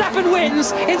Max Verstappen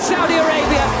wins in Saudi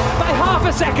Arabia by half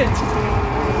a second.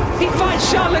 He fights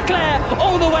Charles Leclerc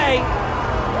all the way.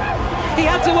 He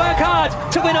had to work hard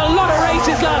to win a lot of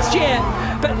races last year,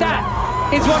 but that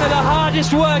is one of the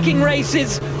hardest working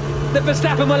races that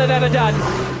Verstappen will have ever done.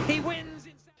 He wins.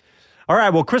 All right,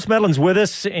 well, Chris Medlin's with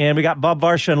us, and we got Bob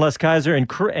Varsha and Les Kaiser. And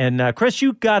Chris,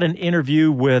 you got an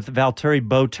interview with Valatteri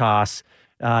Bottas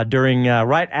during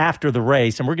right after the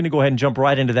race, and we're going to go ahead and jump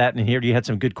right into that. And here you had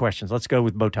some good questions. Let's go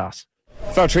with Bottas.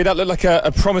 Valtteri, that looked like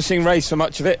a promising race for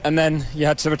much of it, and then you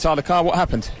had to retire the car. What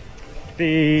happened?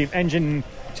 The engine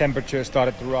temperature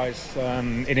started to rise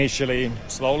initially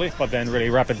slowly, but then really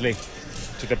rapidly,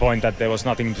 to the point that there was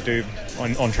nothing to do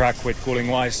on track with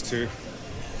cooling-wise to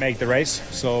make the race.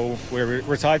 So we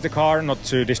retired the car, not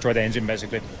to destroy the engine,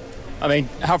 basically. I mean,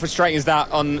 how frustrating is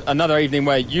that on another evening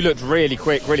where you looked really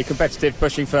quick, really competitive,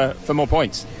 pushing for more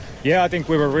points? Yeah, I think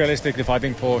we were realistically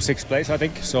fighting for 6th place, I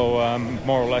think. So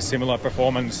more or less similar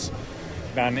performance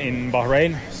than in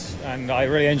Bahrain. And I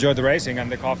really enjoyed the racing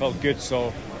and the car felt good.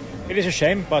 So it is a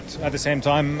shame, but at the same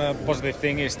time, positive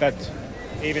thing is that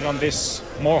even on this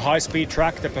more high-speed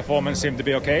track, the performance seemed to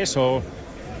be okay. So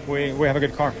we have a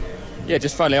good car. Yeah,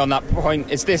 just finally on that point,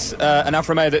 is this an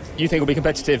Alfa Romeo that you think will be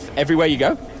competitive everywhere you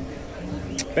go?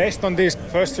 Based on these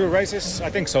first 2 races, I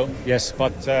think so, yes.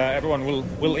 But everyone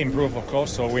will improve, of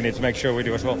course, so we need to make sure we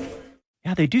do as well.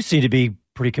 Yeah, they do seem to be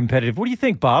pretty competitive. What do you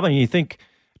think, Bob? I mean, you think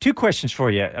 2 questions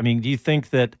for you. I mean, do you think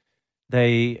that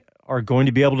they are going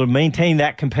to be able to maintain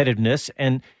that competitiveness?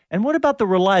 And what about the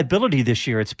reliability this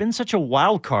year? It's been such a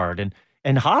wild card,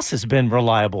 and Haas has been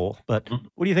reliable. But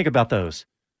what do you think about those?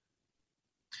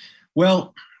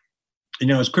 Well,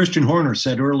 as Christian Horner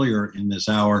said earlier in this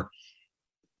hour,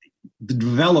 the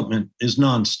development is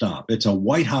nonstop. It's a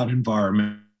white-hot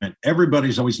environment.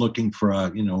 Everybody's always looking for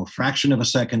a fraction of a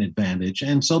second advantage.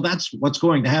 And so that's what's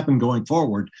going to happen going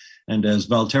forward. And as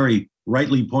Valtteri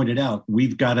rightly pointed out,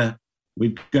 we've got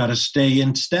to stay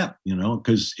in step,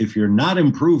 because if you're not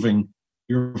improving,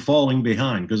 you're falling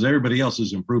behind because everybody else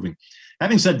is improving.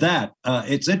 Having said that,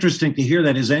 it's interesting to hear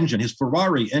that his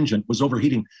Ferrari engine was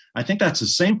overheating. I think that's the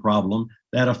same problem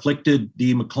that afflicted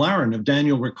the McLaren of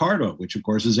Daniel Ricciardo, which of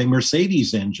course is a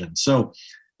Mercedes engine. So,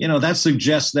 that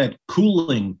suggests that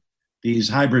cooling these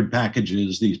hybrid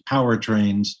packages, these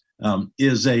powertrains,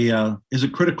 is a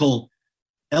critical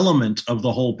element of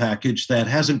the whole package that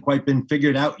hasn't quite been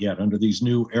figured out yet under these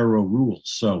new aero rules.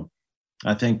 So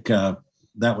I think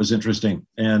that was interesting.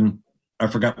 And I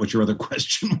forgot what your other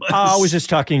question was. I was just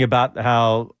talking about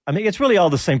how, it's really all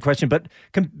the same question, but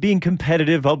being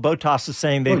competitive. Bottas is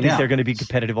saying they think they're going to be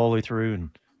competitive all the way through.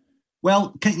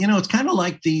 Well, it's kind of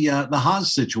like the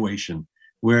Haas situation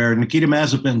where Nikita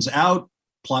Mazepin's out,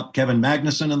 plop Kevin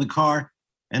Magnussen in the car,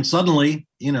 and suddenly,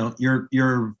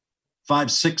 you're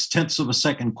 5/6 of a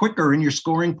second quicker and you're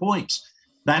scoring points.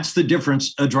 That's the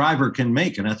difference a driver can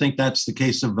make. And I think that's the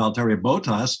case of Valtteri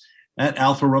Bottas at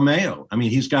Alfa Romeo.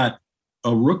 He's got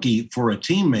a rookie for a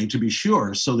teammate, to be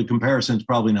sure, so the comparison is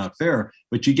probably not fair.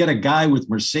 But you get a guy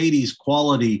with Mercedes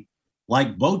quality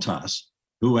like Bottas,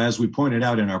 who, as we pointed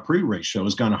out in our pre-race show,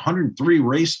 has gone 103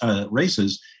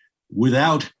 races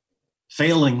without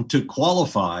failing to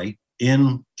qualify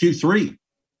in Q3.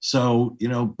 So,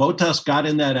 Bottas got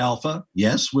in that Alfa,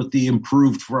 yes, with the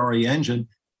improved Ferrari engine,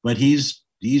 but he's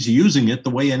using it the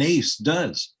way an ace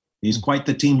does. He's quite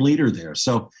the team leader there.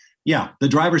 So, yeah, the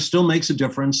driver still makes a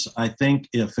difference. I think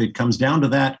if it comes down to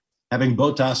that, having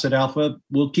Bottas at Alfa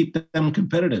will keep them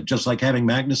competitive, just like having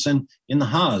Magnussen in the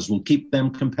Haas will keep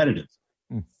them competitive.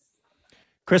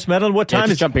 Chris Medlin, what time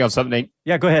is jumping on something?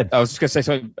 Yeah, go ahead. I was just going to say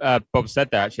something Bob said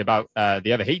there actually about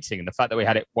the overheating and the fact that we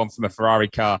had it one from a Ferrari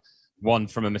car, one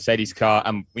from a Mercedes car,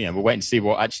 and we're waiting to see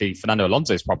what actually Fernando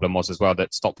Alonso's problem was as well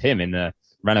that stopped him in the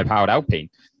Renault-powered Alpine.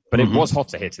 But it was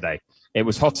hotter here today. It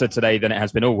was hotter today than it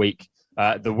has been all week.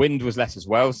 The wind was less as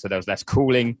well, so there was less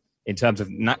cooling in terms of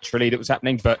naturally that was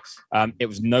happening, but it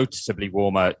was noticeably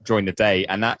warmer during the day,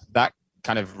 and that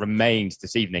kind of remained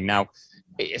this evening. Now,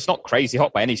 it's not crazy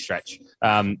hot by any stretch.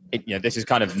 This is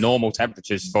kind of normal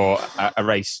temperatures for a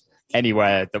race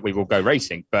anywhere that we will go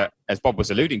racing. But as Bob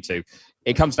was alluding to,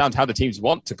 it comes down to how the teams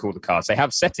want to cool the cars. They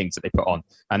have settings that they put on,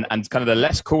 and kind of the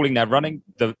less cooling they're running,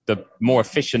 the more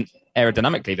efficient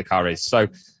aerodynamically the car is. So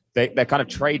they're kind of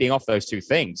trading off those two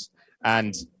things.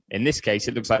 And in this case,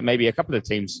 it looks like maybe a couple of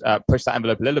teams pushed that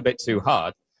envelope a little bit too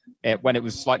hard when it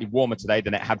was slightly warmer today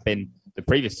than it had been the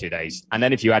previous 2 days. And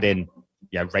then if you add in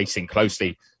racing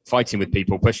closely, fighting with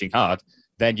people, pushing hard,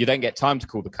 then you don't get time to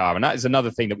cool the car. And that is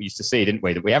another thing that we used to see, didn't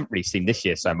we, that we haven't really seen this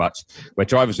year so much, where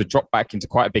drivers would drop back into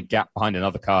quite a big gap behind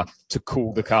another car to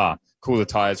cool the car, cool the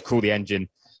tyres, cool the engine,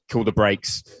 cool the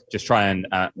brakes, just try and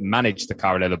manage the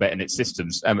car a little bit and its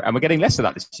systems. And we're getting less of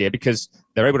that this year because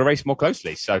they're able to race more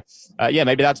closely. So,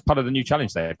 maybe that's part of the new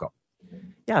challenge they've got.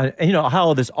 Yeah, and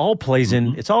how this all plays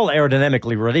in, it's all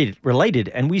aerodynamically related,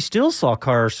 and we still saw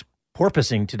cars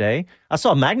porpoising today. I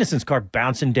saw Magnussen's car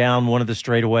bouncing down one of the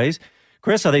straightaways.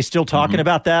 Chris, are they still talking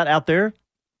about that out there?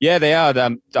 Yeah, they are.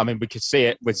 We could see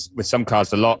it with some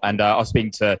cars a lot. And I was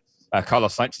speaking to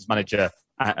Carlos Sainz's manager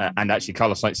and actually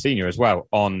Carlos Sainz Sr. as well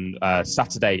on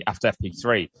Saturday after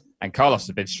FP3. And Carlos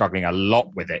had been struggling a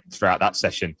lot with it throughout that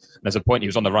session. And there's a point he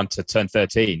was on the run to turn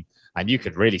 13, and you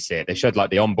could really see it. They showed like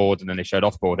the onboard and then they showed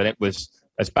offboard, and it was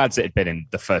as bad as it had been in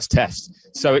the first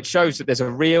test. So it shows that there's a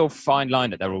real fine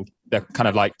line that they're kind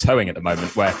of like towing at the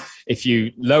moment, where if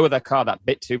you lower the car that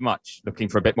bit too much, looking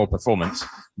for a bit more performance,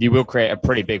 you will create a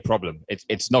pretty big problem.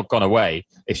 It's not gone away.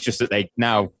 It's just that they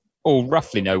now all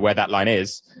roughly know where that line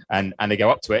is, and they go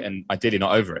up to it and ideally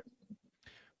not over it.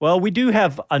 Well, we do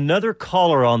have another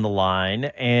caller on the line,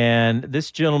 and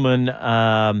this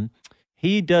gentleman,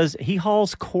 he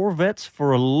hauls Corvettes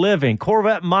for a living.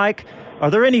 Corvette Mike, are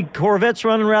there any Corvettes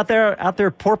running out there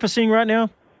porpoising right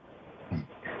now?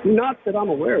 Not that I'm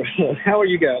aware of. How are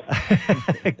you guys?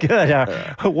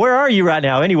 Good. Where are you right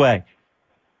now, anyway?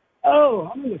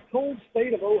 Oh, I'm in the cold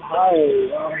state of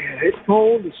Ohio. It's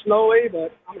cold and snowy,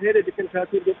 but I'm headed to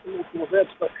Kentucky to get some more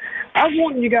Corvettes. But I was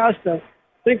wanting you guys to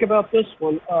think about this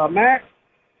one. Max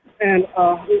and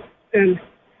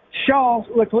Charles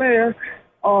Leclerc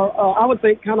are, I would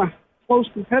think, kind of close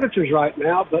competitors right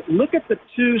now. But look at the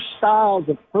two styles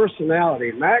of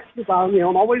personality. Max is, I'm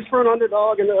always for an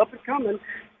underdog and up and coming.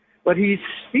 But he's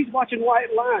watching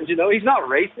white lines, He's not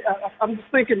racing. I'm just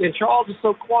thinking, and Charles is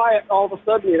so quiet all of a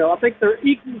sudden, I think they're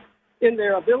equal in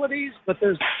their abilities, but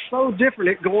they're so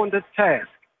different at going to task.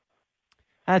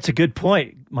 That's a good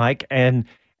point, Mike. And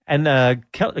the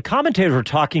commentators were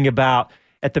talking about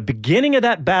at the beginning of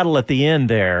that battle at the end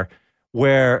there,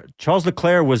 where Charles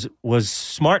Leclerc was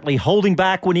smartly holding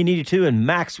back when he needed to, and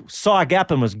Max saw a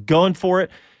gap and was going for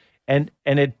it. And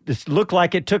it just looked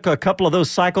like it took a couple of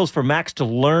those cycles for Max to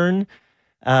learn.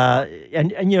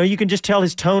 And you can just tell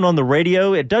his tone on the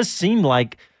radio. It does seem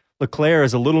like Leclerc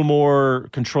is a little more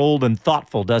controlled and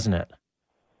thoughtful, doesn't it?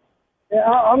 Yeah,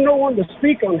 I'm no one to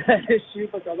speak on that issue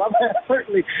because I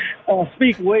certainly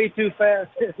speak way too fast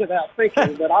without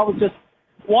thinking. But I was just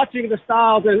watching the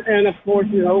styles and of course,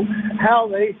 how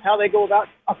they go about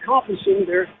accomplishing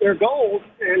their goals.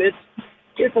 And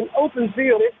it's an open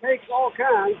field. It takes all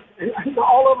kinds, and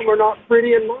all of them are not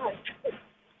pretty and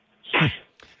nice.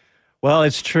 Well,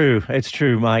 it's true. It's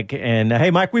true, Mike. And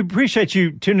hey, Mike, we appreciate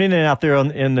you tuning in out there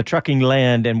in the trucking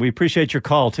land, and we appreciate your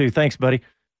call too. Thanks, buddy.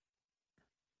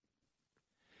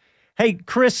 Hey,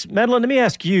 Chris Medlin, let me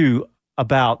ask you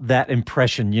about that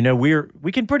impression.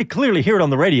 We can pretty clearly hear it on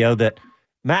the radio that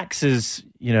Max is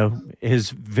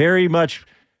very much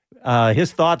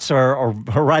his thoughts are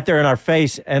right there in our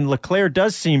face, and Leclerc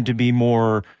does seem to be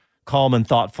more calm and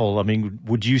thoughtful. I mean,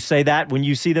 would you say that when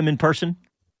you see them in person?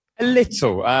 A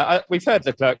little. We've heard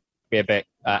Leclerc be a bit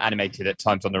animated at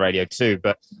times on the radio too,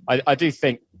 but I do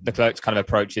think Leclerc's kind of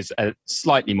approach is a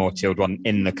slightly more chilled one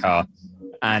in the car,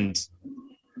 and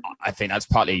I think that's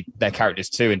partly their characters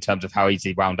too in terms of how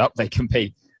easy wound up they can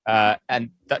be, and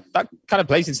that kind of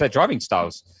plays into their driving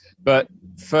styles. But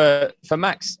for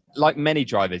Max, like many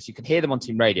drivers, you can hear them on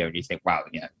team radio and you think, wow,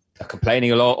 they're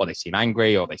complaining a lot, or they seem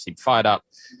angry, or they seem fired up,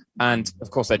 and of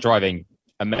course they're driving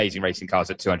amazing racing cars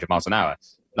at 200 miles an hour.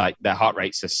 Like, their heart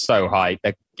rates are so high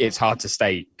that it's hard to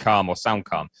stay calm or sound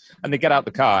calm. And they get out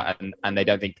the car and they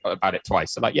don't think about it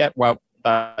twice. So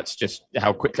that's just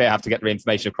how quickly I have to get the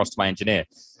information across to my engineer.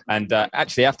 And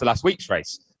actually, after last week's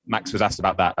race, Max was asked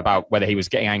about whether he was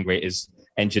getting angry at his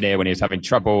engineer when he was having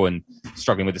trouble and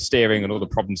struggling with the steering and all the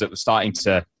problems that were starting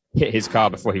to hit his car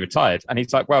before he retired. And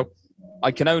he's like, well,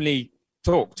 I can only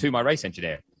talk to my race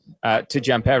engineer, to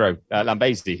Gianpiero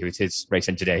Lambesi, who is his race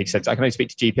engineer. He said, I can only speak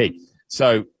to GP.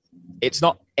 So it's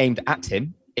not aimed at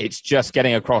him. It's just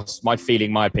getting across my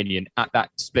feeling, my opinion at that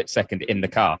split second in the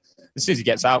car. As soon as he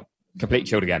gets out, completely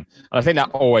chilled again. And I think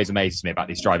that always amazes me about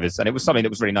these drivers. And it was something that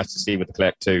was really nice to see with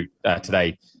Leclerc too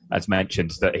today, as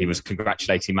mentioned, that he was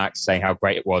congratulating Max, saying how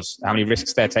great it was, how many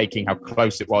risks they're taking, how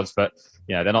close it was. But,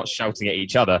 they're not shouting at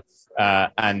each other.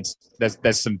 And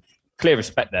there's some clear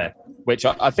respect there, which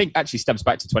I think actually stems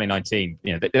back to 2019.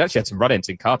 They actually had some run-ins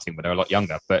in karting when they were a lot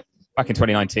younger. But back in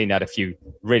 2019, they had a few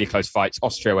really close fights.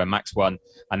 Austria, where Max won,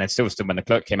 and then Silverstone, when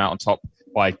Leclerc came out on top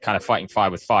by kind of fighting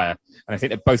fire with fire. And I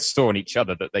think they both saw in each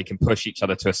other that they can push each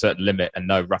other to a certain limit and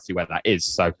know roughly where that is.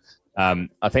 So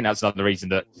I think that's another reason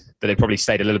that they probably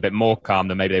stayed a little bit more calm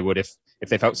than maybe they would if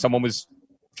they felt someone was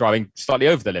driving slightly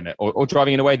over the limit or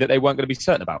driving in a way that they weren't going to be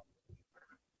certain about.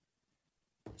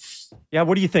 Yeah,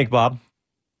 what do you think, Bob?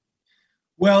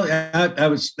 Well,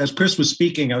 as Chris was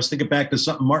speaking, I was thinking back to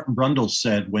something Martin Brundle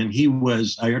said when he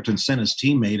was Ayrton Senna's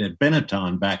teammate at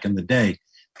Benetton back in the day.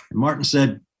 And Martin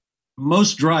said,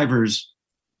 most drivers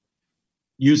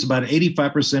use about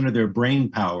 85% of their brain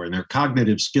power and their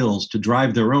cognitive skills to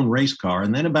drive their own race car,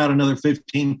 and then about another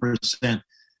 15%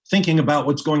 thinking about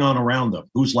what's going on around them.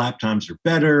 Whose lap times are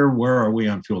better? Where are we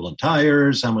on fuel and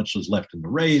tires? How much was left in the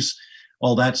race?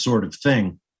 All that sort of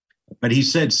thing. But he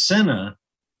said Senna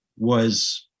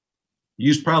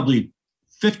used probably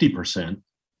 50%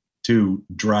 to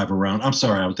drive around. I'm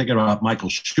sorry, I was thinking about Michael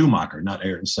Schumacher, not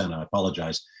Ayrton Senna. I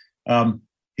apologize.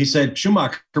 He said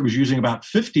Schumacher was using about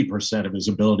 50% of his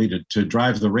ability to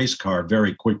drive the race car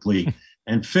very quickly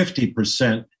and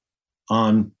 50%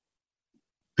 on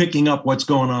picking up what's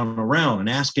going on around and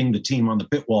asking the team on the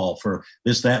pit wall for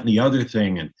this, that, and the other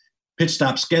thing, and pit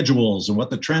stop schedules and what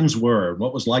the trends were,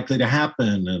 what was likely to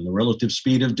happen, and the relative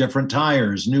speed of different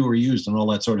tires, new or used, and all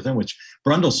that sort of thing, which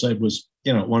Brundle said was,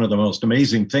 one of the most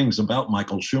amazing things about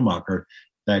Michael Schumacher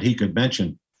that he could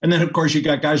mention. And then, of course, you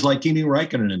got guys like Kimi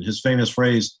Räikkönen and his famous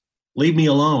phrase, leave me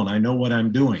alone, I know what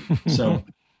I'm doing. So,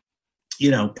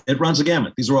 it runs a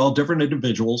gamut. These are all different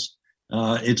individuals.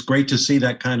 It's great to see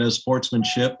that kind of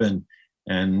sportsmanship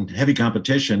and heavy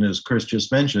competition, as Chris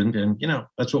just mentioned. And,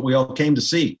 that's what we all came to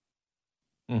see.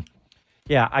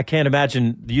 Yeah, I can't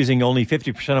imagine using only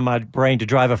 50% of my brain to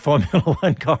drive a Formula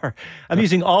One car. I'm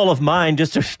using all of mine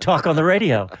just to talk on the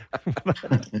radio.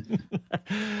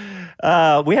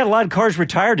 We had a lot of cars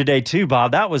retired today too,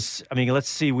 Bob. That was, let's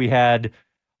see, we had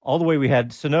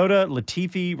Tsunoda,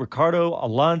 Latifi, Ricciardo,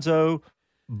 Alonso,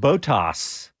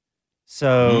 Bottas.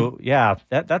 So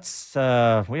that's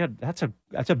a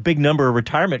big number of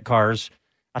retirement cars.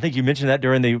 I think you mentioned that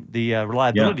during the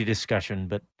reliability discussion,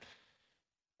 but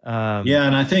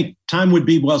and I think time would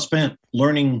be well spent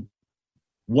learning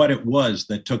what it was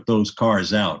that took those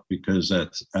cars out, because I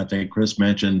think Chris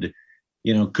mentioned,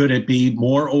 could it be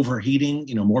more overheating?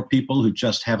 More people who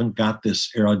just haven't got this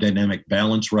aerodynamic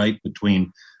balance right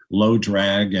between low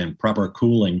drag and proper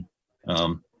cooling.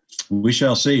 We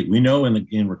shall see. We know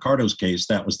in Ricciardo's case,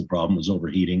 that was the problem, was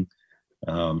overheating.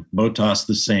 Bottas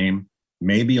the same.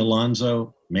 Maybe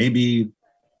Alonso. Maybe,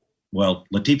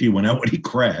 Latifi went out when he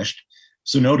crashed.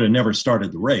 Tsunoda never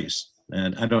started the race.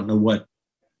 And I don't know what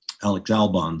Alex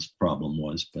Albon's problem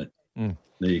was, but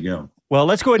there you go. Well,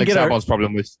 let's go ahead and get Albon's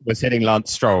problem was hitting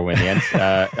Lance Stroll in the end.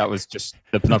 That was just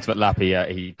the penultimate lap.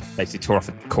 He basically tore off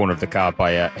the corner of the car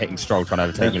by hitting Stroll trying to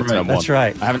overtake him in turn one. That's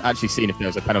right. I haven't actually seen if there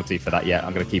was a penalty for that yet.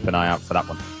 I'm going to keep an eye out for that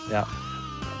one. Yeah.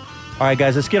 All right,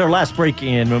 guys, let's get our last break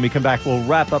in. When we come back, we'll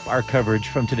wrap up our coverage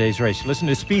from today's race. Listen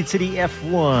to Speed City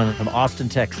F1 from Austin,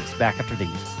 Texas. Back after these.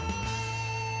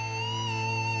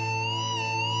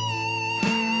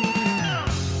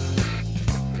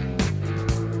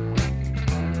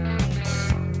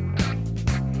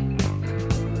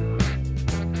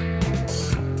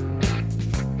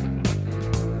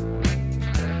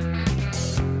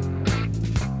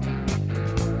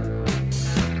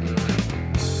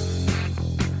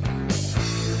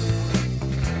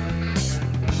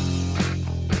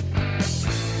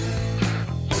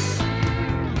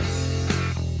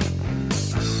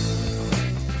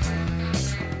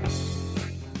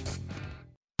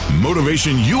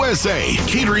 Motivation USA,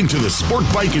 catering to the sport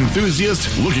bike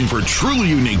enthusiast looking for truly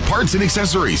unique parts and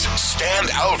accessories. Stand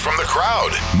out from the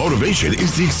crowd. Motivation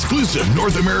is the exclusive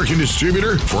North American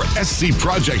distributor for SC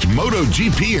Project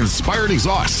MotoGP inspired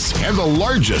exhausts and the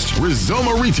largest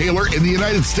Rizoma retailer in the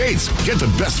United States. Get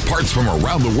the best parts from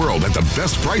around the world at the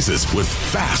best prices with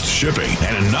fast shipping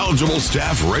and a knowledgeable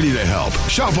staff ready to help.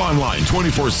 Shop online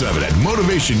 24/7 at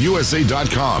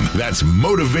motivationusa.com. That's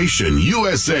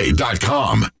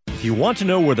motivationusa.com. If you want to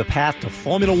know where the path to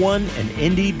Formula One and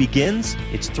Indy begins,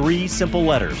 it's 3 simple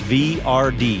letters,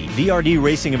 VRD. VRD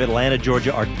Racing of Atlanta,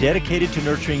 Georgia are dedicated to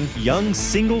nurturing young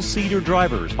single-seater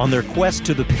drivers on their quest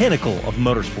to the pinnacle of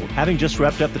motorsport. Having just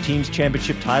wrapped up the team's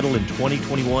championship title in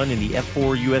 2021 in the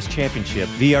F4 U.S. Championship,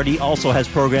 VRD also has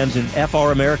programs in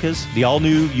FR Americas, the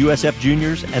all-new USF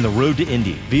Juniors, and the Road to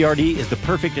Indy. VRD is the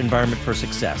perfect environment for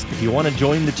success. If you want to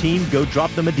join the team, go drop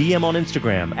them a DM on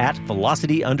Instagram at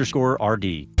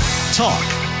velocity_RD. Talk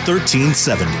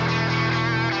 1370.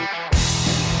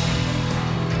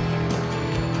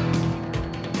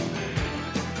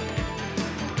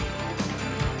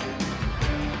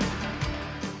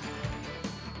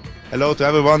 Hello to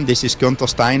everyone, this is Guenther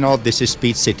Steiner, this is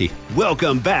Speed City.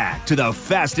 Welcome back to the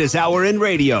fastest hour in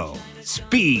radio,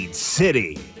 Speed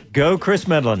City. Go Chris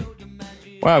Medlin.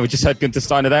 Wow, we just heard Guenther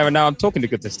Steiner there, and now I'm talking to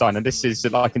Guenther Steiner. This is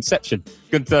like Inception.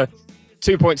 Guenther,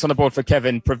 2 points on the board for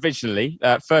Kevin provisionally.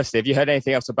 Firstly, have you heard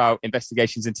anything else about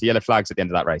investigations into yellow flags at the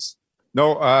end of that race?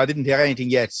 No, I didn't hear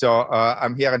anything yet, so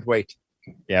I'm here and wait.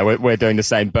 Yeah, we're doing the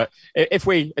same. But if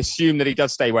we assume that he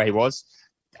does stay where he was,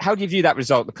 how do you view that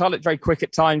result? The car looked very quick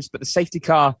at times, but the safety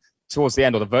car towards the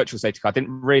end, or the virtual safety car, didn't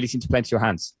really seem to play into your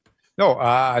hands. No,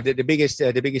 the biggest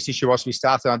issue was we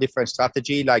started on a different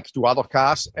strategy, like 2 other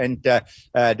cars, and the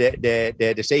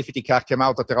safety car came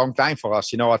out at the wrong time for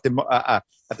us.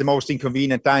 At the most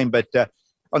inconvenient time. But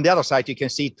on the other side, you can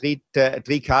see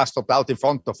three cars stopped out in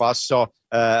front of us. So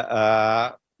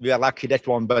we are lucky that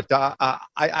one. But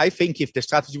I think if the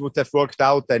strategy would have worked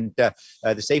out and the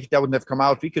safety wouldn't have come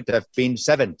out, we could have been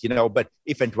 7th. But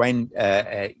if and when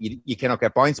you cannot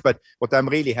get points. But what I'm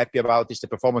really happy about is the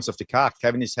performance of the car.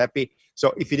 Kevin is happy.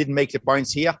 So if we didn't make the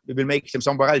points here, we will make them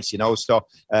somewhere else. So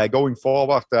going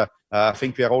forward, I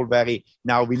think we are all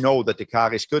now we know that the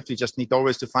car is good. We just need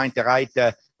always to find the right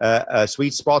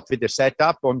sweet spot with the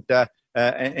setup, and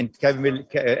Kevin and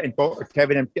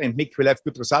Mick will have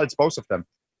good results, both of them.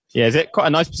 Yeah, is it quite a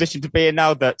nice position to be in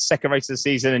now, that second race of the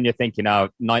season, and you're thinking,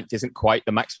 9th isn't quite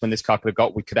the maximum this car could have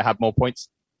got. We could have had more points.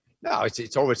 No,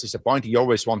 it's always disappointing. You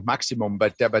always want maximum,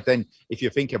 but then if you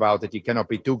think about it, you cannot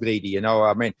be too greedy.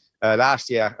 Last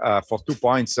year for 2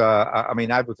 points, I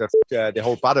would have the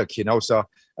whole paddock. So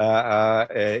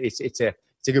it's a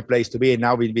good place to be. And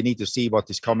now we need to see what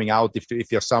is coming out,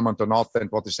 if you're summoned or not, and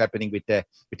what is happening with the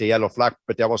yellow flag.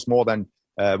 But there was more than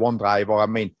one driver.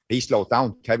 He slowed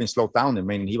down. Kevin slowed down.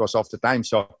 He was off the time.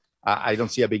 So I don't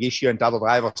see a big issue. And the other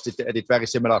drivers did very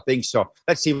similar things. So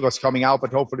let's see what's coming out.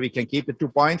 But hopefully we can keep the 2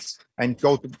 points and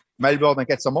go to Melbourne and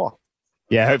get some more.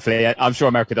 Yeah, hopefully. I'm sure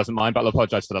America doesn't mind, but I'll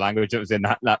apologise for the language that was in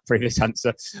that previous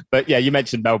answer. But yeah, you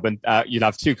mentioned Melbourne. You'll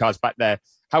have 2 cars back there.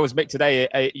 How was Mick today?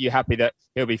 Are you happy that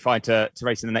he'll be fine to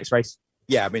race in the next race?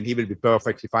 Yeah, I mean, he will be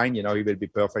perfectly fine. He will be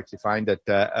perfectly fine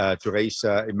to race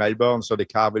in Melbourne. So the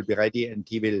car will be ready, and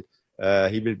he will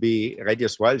be ready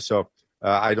as well. So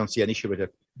I don't see an issue with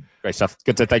it. Great stuff.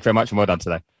 Good to thank you very much, and well done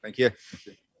today. Thank you.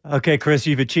 Okay, Chris,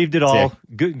 you've achieved it all.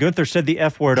 Guenther said the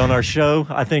F word on our show.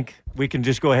 I think we can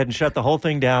just go ahead and shut the whole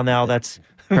thing down now.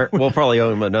 We'll probably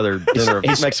owe him another dinner of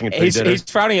Mexican food dinner. He's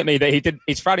frowning at me that he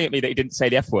didn't say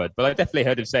the F word, but I definitely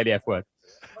heard him say the F word.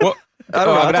 What? I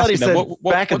don't know. I thought he said what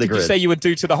back of the grid. What did you say you would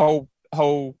do to the whole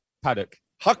paddock?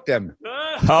 Huck them.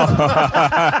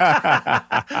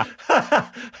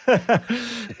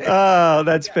 Oh,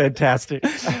 that's fantastic.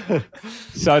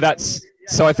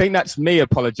 So I think that's me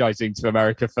apologising to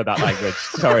America for that language.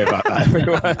 Sorry about that,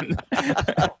 everyone.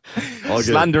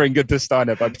 Slandering Guenther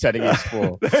Steiner by pretending he's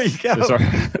 4. There you go. Sorry.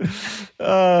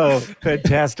 Oh,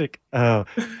 fantastic. Oh.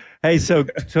 Hey, so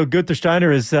Guenther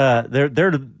Steiner is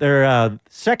they're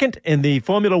second in the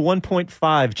Formula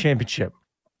 1.5 championship.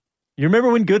 You remember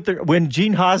when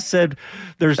Gene Haas said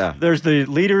there's the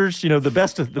leaders, the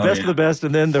best of the best,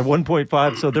 and then they're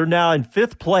 1.5. So they're now in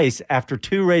 5th place after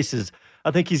 2 races. I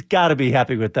think he's got to be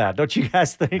happy with that. Don't you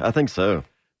guys think? I think so.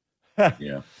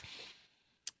 Yeah.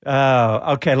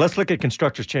 Okay, let's look at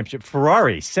Constructors' Championship.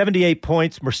 Ferrari, 78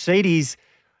 points. Mercedes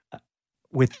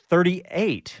with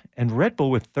 38. And Red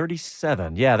Bull with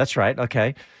 37. Yeah, that's right.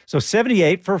 Okay. So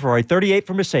 78 for Ferrari, 38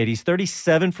 for Mercedes,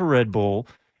 37 for Red Bull,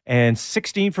 and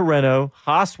 16 for Renault.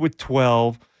 Haas with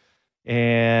 12.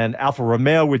 And Alfa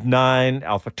Romeo with 9.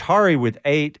 AlphaTauri with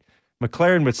 8.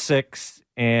 McLaren with 6.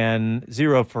 And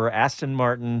 0 for Aston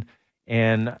Martin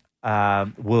and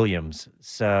Williams.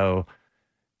 So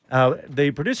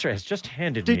the producer has just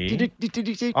handed me,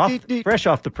 fresh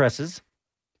off the presses,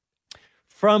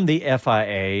 from the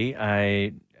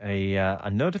FIA, a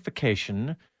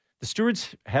notification. The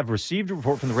stewards have received a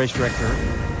report from the race director,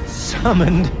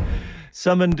 summoned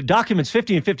documents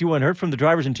 50 and 51, heard from the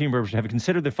drivers and team members, have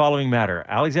considered the following matter.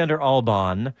 Alexander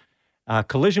Albon,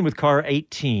 collision with car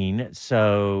 18.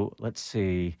 So let's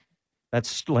see.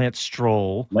 That's Lance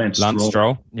Stroll. Lance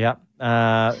Stroll. Yeah.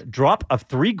 Drop of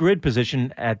 3 grid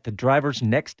position at the driver's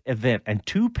next event and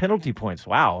 2 penalty points.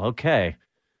 Wow. Okay.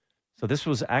 So this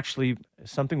was actually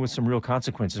something with some real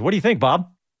consequences. What do you think,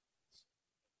 Bob?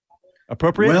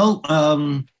 Appropriate?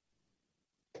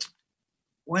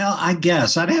 Well, I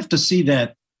guess I'd have to see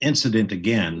that incident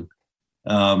again.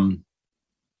 But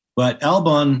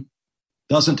Albon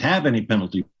doesn't have any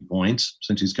penalty points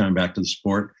since he's coming back to the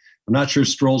sport. I'm not sure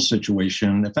Stroll's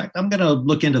situation. In fact, I'm going to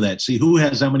look into that, see who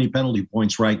has how many penalty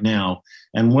points right now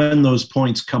and when those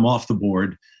points come off the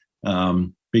board,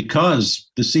 because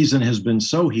the season has been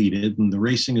so heated and the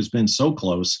racing has been so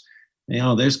close.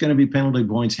 There's going to be penalty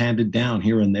points handed down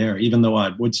here and there, even though I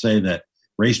would say that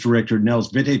race director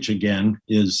Nels Vitic again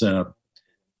is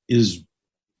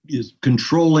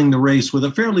controlling the race with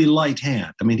a fairly light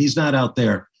hand. I mean, he's not out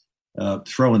there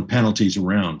throwing penalties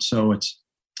around. So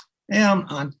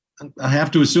I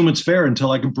have to assume it's fair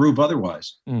until I can prove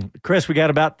otherwise. Chris, we got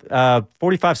about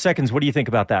 45 seconds. What do you think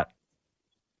about that?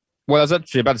 Well, I was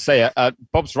actually about to say,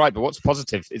 Bob's right, but what's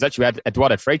positive is actually we had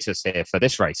Eduardo Freitas here for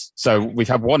this race. So we've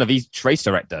had one of each race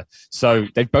director. So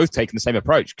they've both taken the same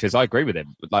approach, because I agree with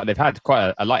him. Like, they've had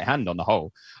quite a light hand on the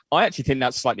whole. I actually think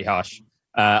that's slightly harsh.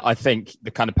 I think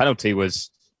the kind of penalty was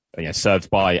served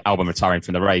by Albon retiring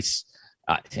from the race.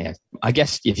 I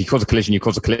guess if you cause a collision, you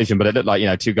cause a collision, but it looked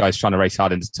like 2 guys trying to race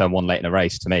hard into turn 1 late in a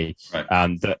race to me.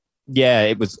 Right.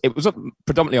 It was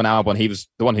predominantly on Albon. He was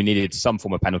the one who needed some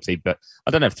form of penalty, but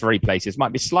I don't know if 3 places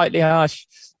might be slightly harsh.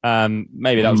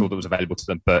 Maybe that was all that was available to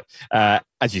them. But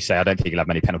as you say, I don't think he'll have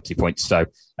many penalty points, so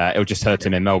it'll just hurt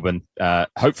him in Melbourne.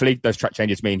 Hopefully, those track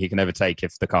changes mean he can overtake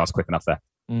if the car's quick enough there.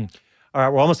 All right,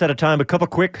 we're almost out of time. A couple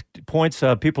quick points.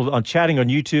 People on chatting on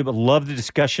YouTube love the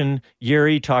discussion.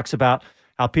 Yuri talks about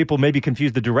how people maybe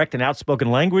confuse the direct and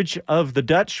outspoken language of the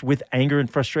Dutch with anger and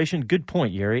frustration. Good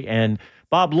point, Yuri. And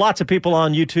Bob, lots of people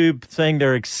on YouTube saying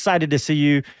they're excited to see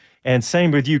you. And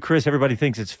same with you, Chris. Everybody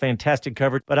thinks it's fantastic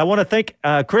coverage. But I want to thank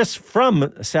Chris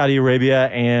from Saudi Arabia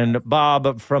and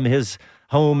Bob from his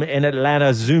home in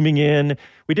Atlanta zooming in.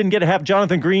 We didn't get to have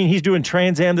Jonathan Green. He's doing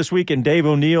Trans Am this week, and Dave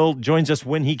O'Neill joins us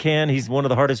when he can. He's one of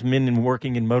the hardest men in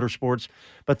working in motorsports.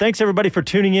 But thanks, everybody, for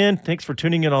tuning in. Thanks for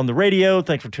tuning in on the radio.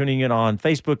 Thanks for tuning in on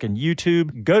Facebook and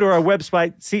YouTube. Go to our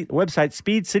website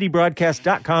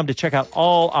speedcitybroadcast.com to check out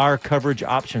all our coverage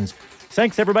options.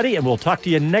 Thanks, everybody, and we'll talk to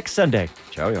you next Sunday.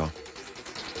 Ciao, y'all.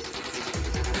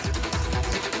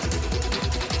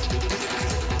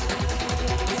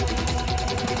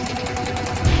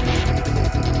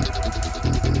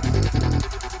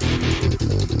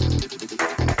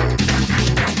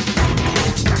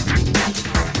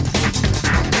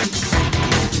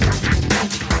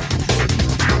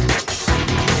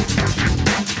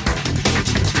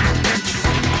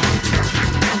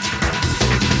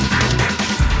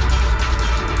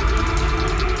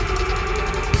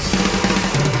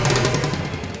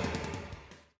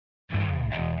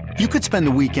 spend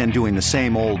the weekend doing the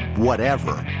same old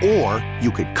whatever, or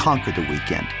you could conquer the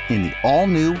weekend in the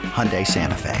all-new Hyundai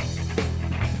Santa Fe.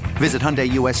 Visit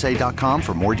HyundaiUSA.com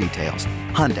for more details.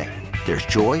 Hyundai, there's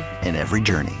joy in every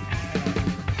journey.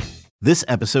 This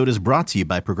episode is brought to you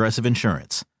by Progressive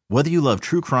Insurance. Whether you love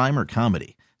true crime or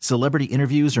comedy, celebrity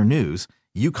interviews or news,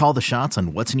 you call the shots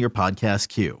on what's in your podcast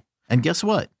queue. And guess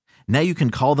what? Now you can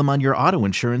call them on your auto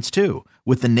insurance too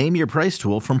with the Name Your Price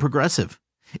tool from Progressive.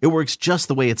 It works just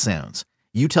the way it sounds.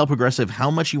 You tell Progressive how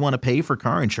much you want to pay for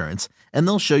car insurance, and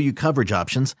they'll show you coverage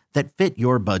options that fit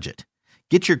your budget.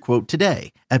 Get your quote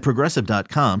today at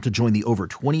Progressive.com to join the over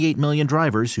 28 million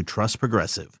drivers who trust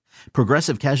Progressive.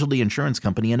 Progressive Casualty Insurance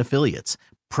Company and Affiliates.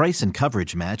 Price and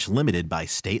coverage match limited by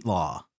state law.